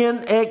was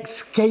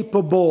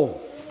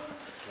inescapable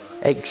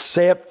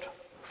except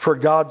for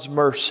God's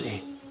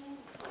mercy.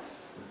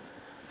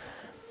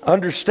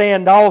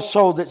 Understand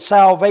also that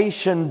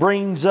salvation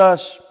brings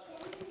us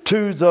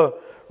to the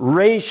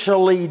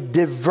racially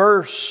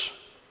diverse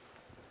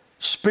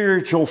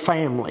spiritual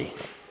family.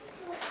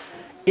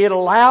 It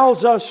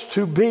allows us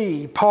to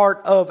be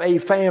part of a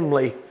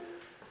family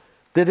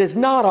that is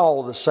not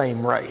all the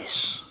same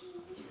race.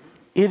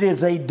 It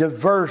is a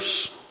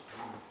diverse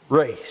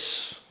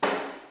race.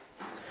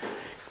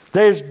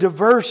 There's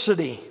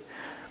diversity.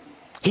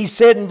 He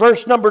said in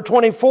verse number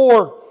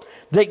 24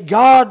 that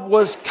God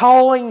was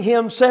calling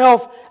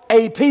Himself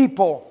a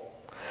people,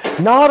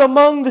 not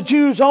among the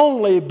Jews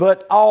only,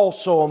 but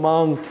also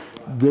among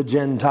the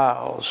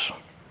Gentiles.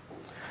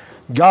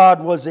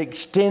 God was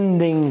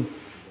extending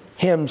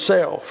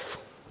Himself.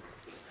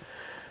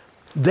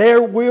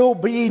 There will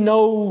be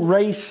no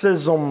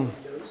racism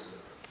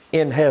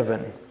in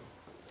heaven.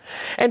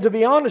 And to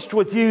be honest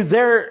with you,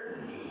 there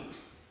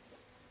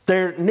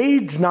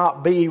needs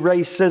not be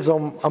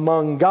racism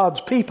among God's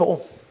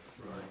people.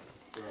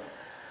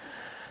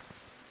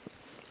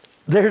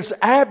 There's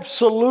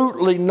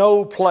absolutely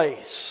no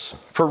place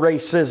for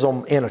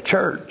racism in a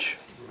church,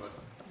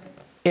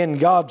 in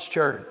God's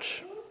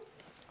church.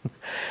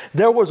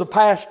 There was a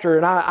pastor,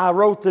 and I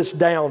wrote this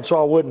down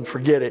so I wouldn't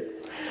forget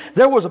it.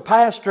 There was a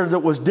pastor that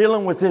was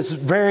dealing with this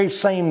very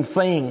same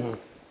thing.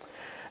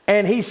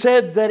 And he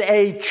said that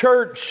a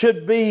church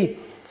should be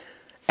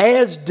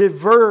as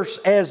diverse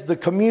as the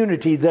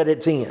community that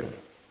it's in.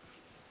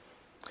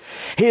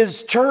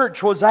 His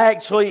church was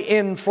actually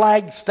in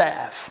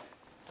Flagstaff.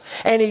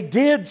 And he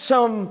did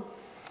some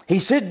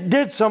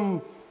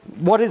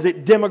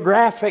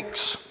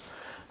demographics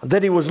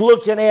that he was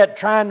looking at,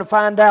 trying to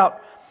find out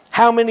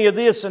how many of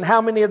this and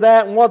how many of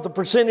that and what the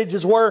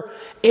percentages were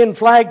in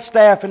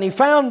Flagstaff. And he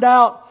found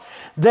out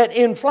that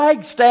in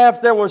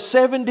Flagstaff there was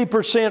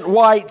 70%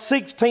 white,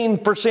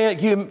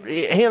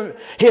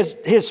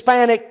 16%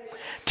 Hispanic,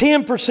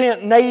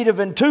 10% Native,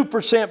 and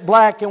 2%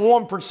 black, and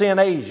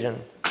 1%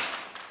 Asian.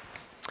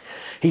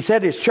 He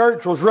said his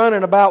church was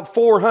running about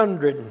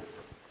 400.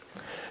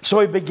 So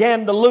he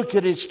began to look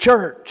at his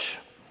church.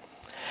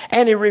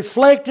 And he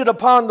reflected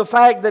upon the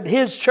fact that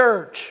his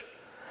church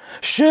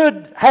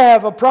should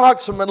have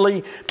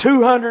approximately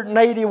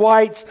 280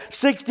 whites,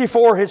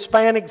 64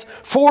 Hispanics,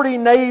 40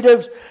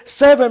 natives,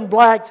 7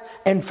 blacks,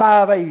 and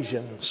 5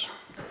 Asians.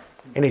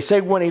 And he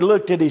said when he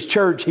looked at his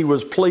church, he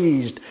was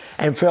pleased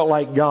and felt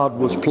like God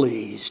was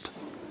pleased.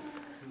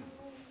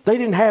 They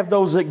didn't have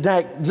those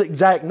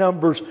exact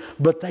numbers,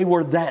 but they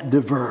were that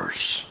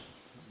diverse.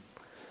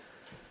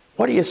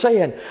 What are you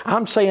saying?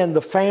 I'm saying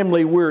the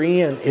family we're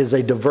in is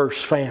a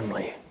diverse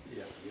family.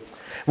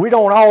 We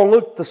don't all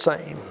look the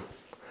same.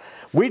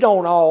 We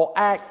don't all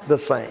act the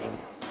same.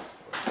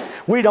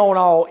 We don't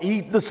all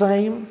eat the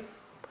same.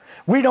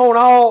 We don't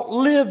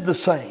all live the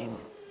same.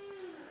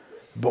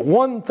 But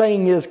one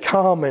thing is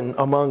common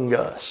among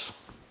us.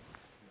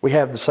 We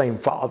have the same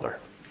Father.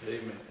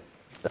 Amen.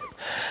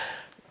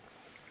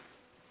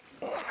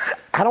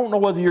 I don't know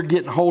whether you're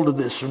getting hold of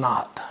this or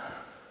not.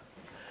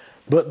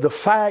 But the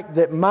fact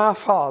that my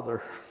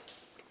Father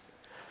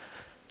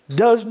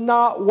does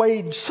not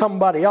wage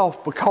somebody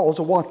off because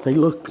of what they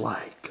look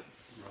like.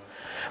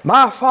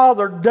 My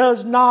Father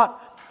does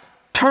not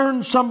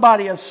turn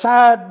somebody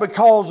aside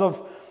because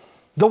of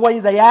the way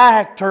they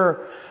act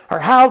or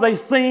how they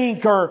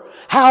think or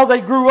how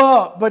they grew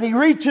up. But He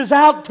reaches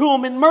out to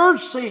them in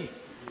mercy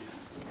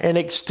and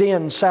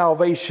extends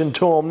salvation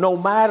to them no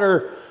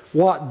matter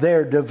what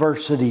their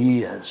diversity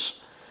is.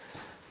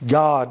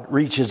 God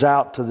reaches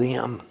out to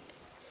them.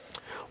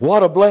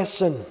 What a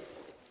blessing.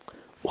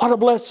 What a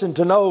blessing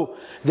to know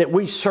that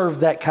we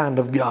serve that kind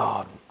of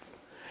God.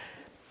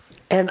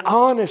 And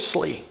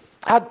honestly,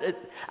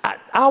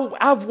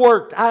 I've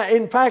worked,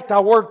 in fact, I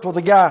worked with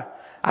a guy,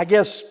 I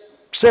guess,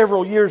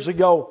 several years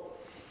ago.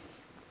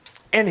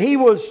 And he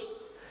was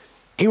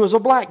a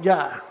black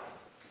guy.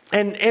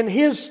 And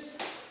his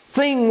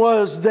thing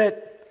was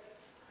that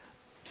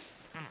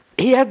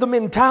he had the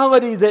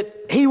mentality that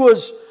he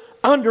was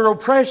under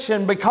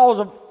oppression because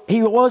of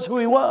he was who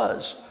he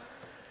was.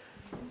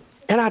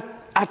 And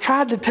I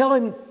tried to tell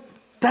him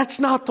that's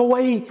not the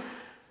way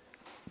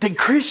that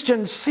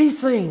Christians see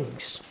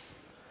things.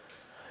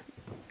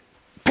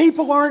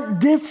 People aren't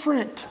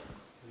different.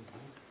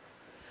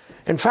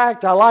 In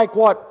fact, I like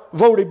what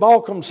Voddie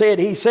Baucham said.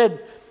 He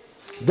said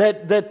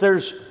that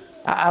there's,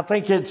 I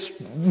think it's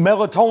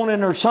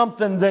melatonin or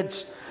something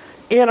that's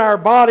in our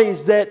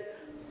bodies that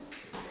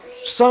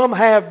some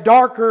have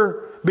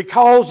darker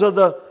because of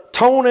the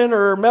tonin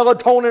or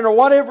melatonin or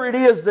whatever it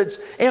is that's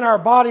in our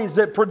bodies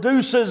that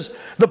produces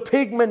the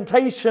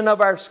pigmentation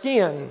of our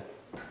skin.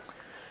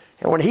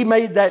 And when he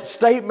made that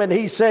statement,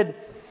 he said,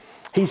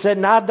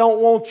 and I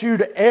don't want you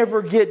to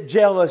ever get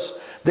jealous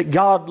that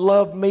God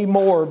loved me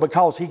more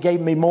because He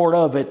gave me more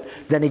of it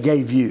than He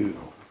gave you.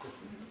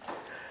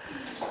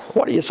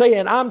 What are you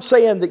saying? I'm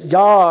saying that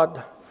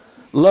God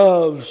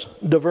loves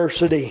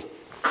diversity.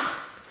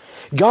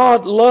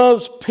 God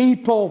loves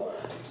people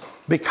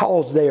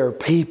because they are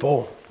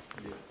people.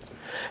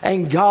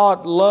 And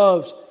God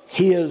loves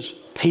His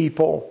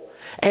people.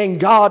 And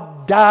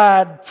God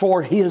died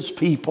for His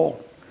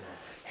people.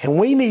 And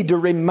we need to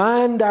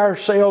remind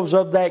ourselves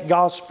of that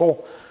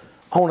gospel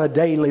on a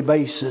daily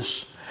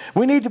basis.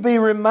 We need to be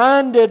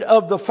reminded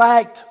of the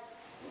fact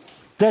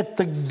that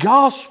the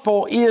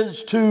gospel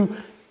is to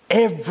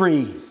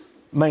every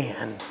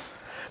man.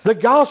 The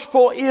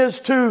gospel is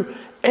to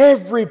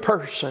every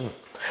person.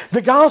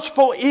 The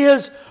gospel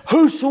is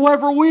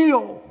whosoever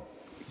will.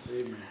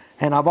 Amen.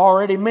 And I've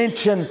already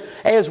mentioned,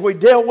 as we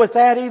dealt with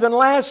that even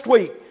last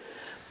week,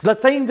 the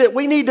thing that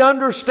we need to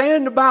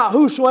understand about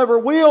whosoever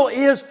will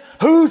is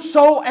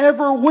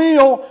whosoever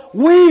will.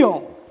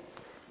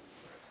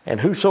 And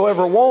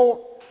whosoever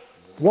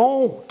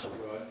won't.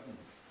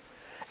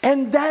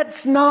 And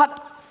that's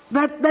not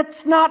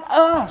That's not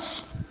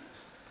us.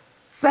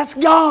 That's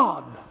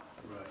God.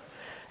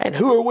 And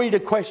who are we to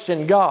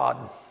question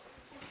God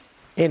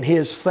in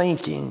His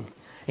thinking,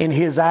 in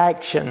His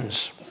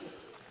actions?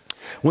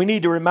 We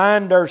need to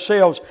remind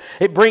ourselves.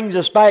 It brings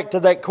us back to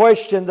that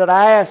question that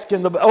I asked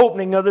in the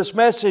opening of this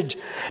message.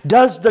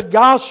 Does the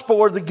gospel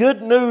or the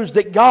good news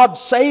that God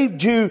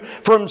saved you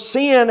from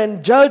sin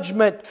and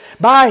judgment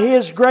by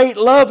His great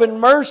love and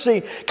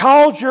mercy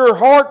cause your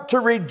heart to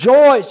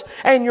rejoice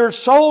and your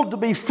soul to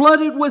be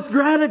flooded with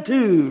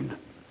gratitude?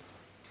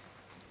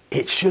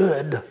 It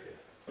should.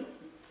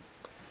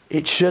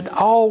 It should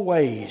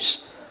always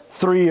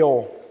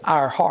thrill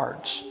our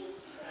hearts.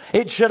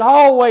 It should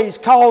always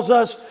cause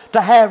us to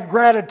have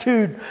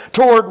gratitude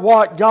toward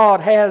what God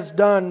has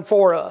done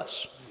for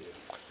us.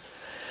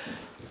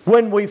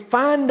 When we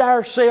find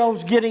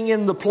ourselves getting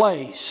in the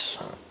place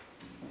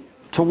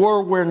to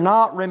where we're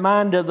not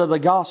reminded of the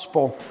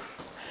gospel,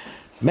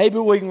 maybe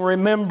we can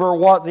remember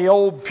what the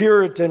old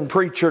Puritan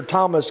preacher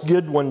Thomas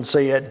Goodwin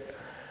said.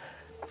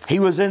 He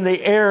was in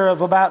the era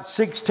of about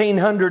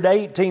 1600 to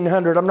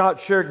 1800. I'm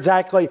not sure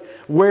exactly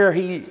where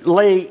he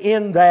lay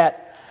in that.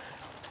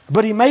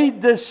 But he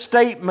made this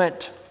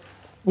statement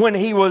when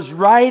he was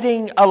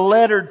writing a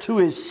letter to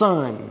his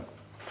son.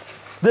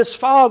 This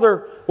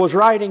father was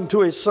writing to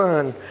his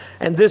son,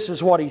 and this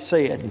is what he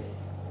said.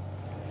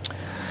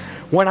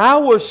 When I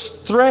was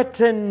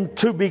threatened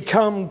to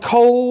become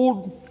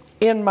cold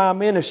in my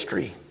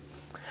ministry,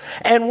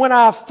 and when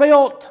I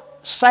felt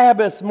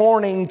Sabbath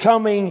morning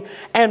coming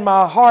and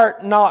my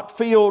heart not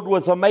filled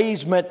with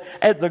amazement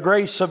at the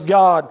grace of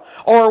God,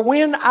 or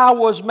when I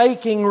was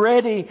making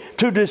ready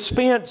to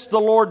dispense the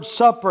Lord's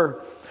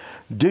Supper,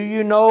 do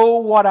you know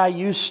what I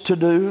used to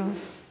do?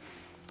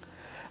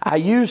 I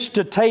used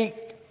to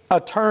take a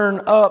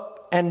turn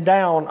up and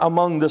down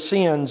among the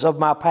sins of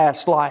my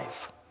past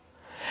life.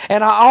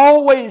 And I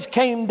always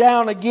came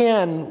down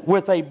again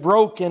with a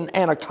broken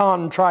and a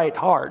contrite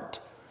heart,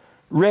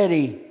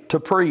 ready to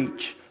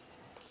preach,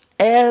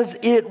 as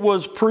it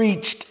was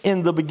preached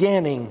in the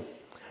beginning,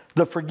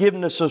 the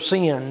forgiveness of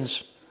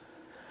sins.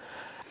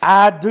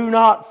 I do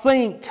not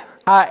think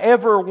I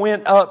ever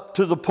went up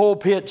to the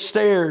pulpit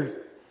stair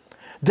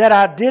that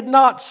I did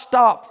not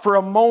stop for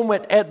a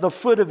moment at the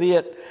foot of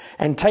it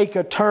and take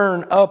a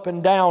turn up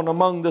and down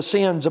among the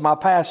sins of my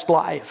past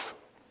life.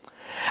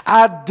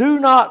 I do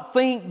not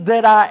think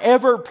that I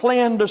ever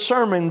planned a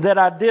sermon that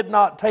I did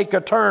not take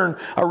a turn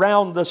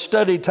around the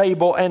study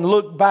table and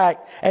look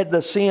back at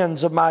the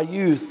sins of my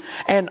youth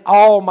and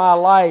all my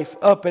life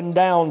up and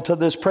down to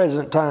this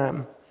present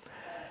time.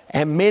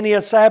 And many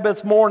a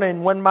Sabbath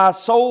morning when my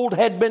soul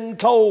had been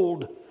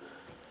cold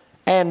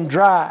and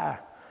dry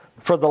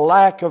for the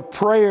lack of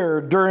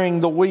prayer during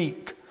the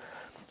week,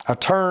 a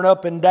turn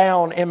up and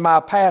down in my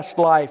past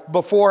life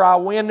before I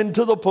went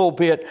into the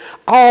pulpit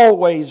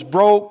always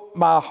broke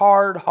my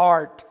hard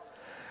heart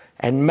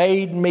and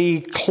made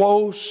me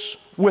close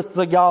with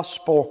the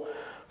gospel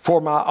for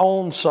my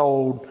own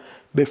soul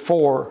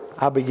before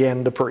I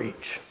began to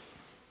preach.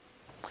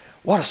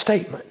 What a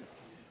statement.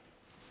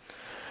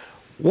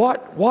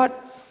 What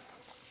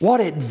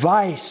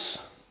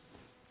advice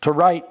to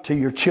write to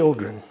your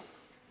children.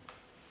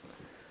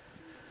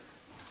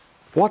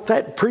 What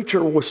that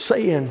preacher was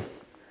saying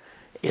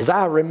is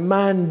I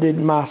reminded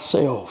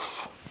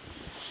myself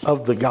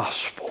of the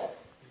gospel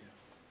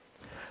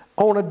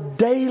on a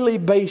daily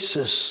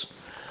basis.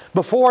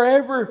 Before I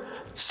ever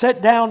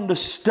sat down to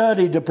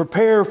study, to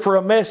prepare for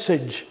a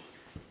message,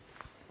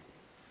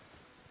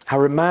 I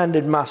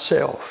reminded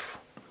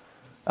myself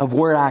of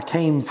where I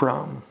came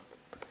from.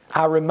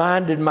 I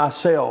reminded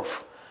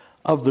myself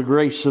of the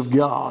grace of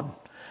God.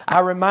 I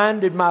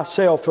reminded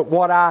myself of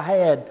what I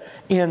had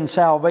in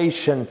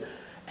salvation,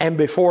 and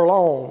before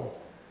long,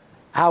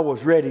 I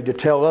was ready to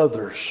tell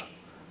others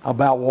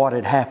about what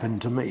had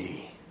happened to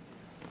me.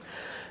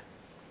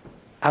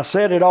 I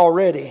said it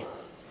already.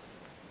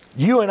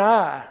 You and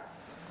I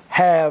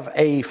have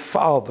a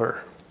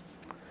Father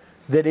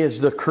that is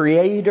the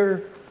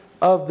creator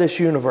of this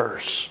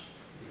universe.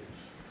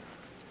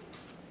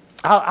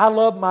 I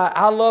love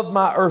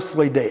my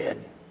earthly dad.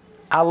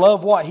 I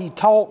love what he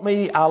taught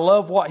me. I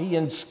love what he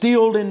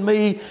instilled in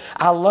me.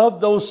 I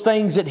love those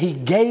things that he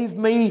gave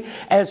me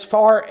as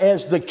far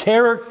as the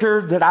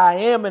character that I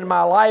am in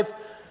my life.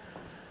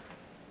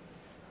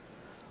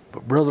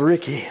 But Brother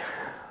Ricky,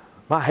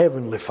 my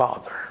Heavenly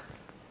Father,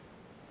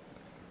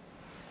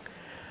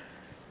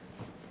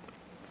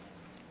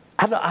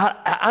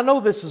 I know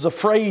this is a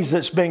phrase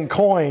that's been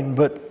coined,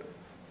 but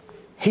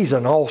He's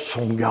an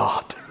awesome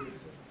God.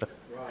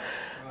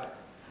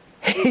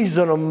 He's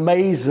an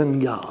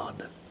amazing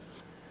God.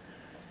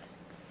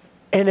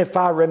 And if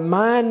I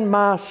remind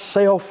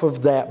myself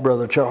of that,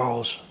 Brother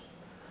Charles,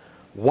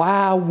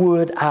 why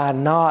would I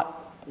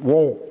not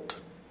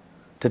want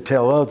to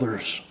tell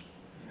others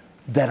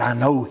that I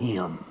know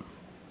Him?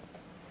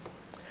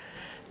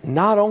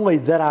 Not only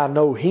that I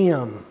know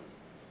Him,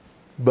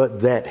 but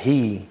that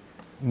He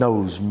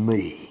knows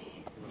me.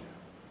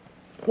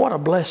 What a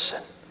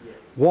blessing.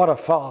 What a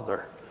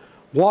Father.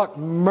 What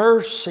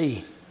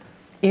mercy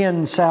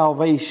in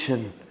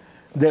salvation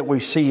that we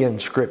see in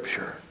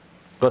Scripture.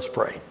 Let's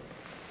pray.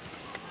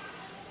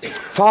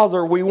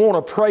 Father, we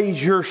want to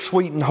praise your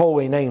sweet and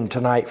holy name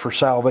tonight for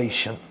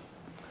salvation.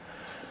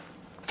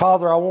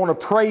 Father, I want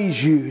to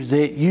praise you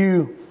that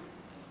you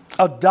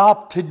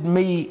adopted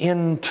me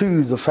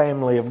into the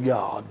family of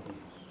God.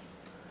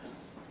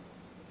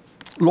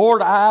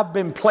 Lord, I've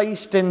been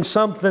placed in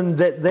something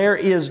that there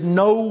is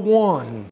no one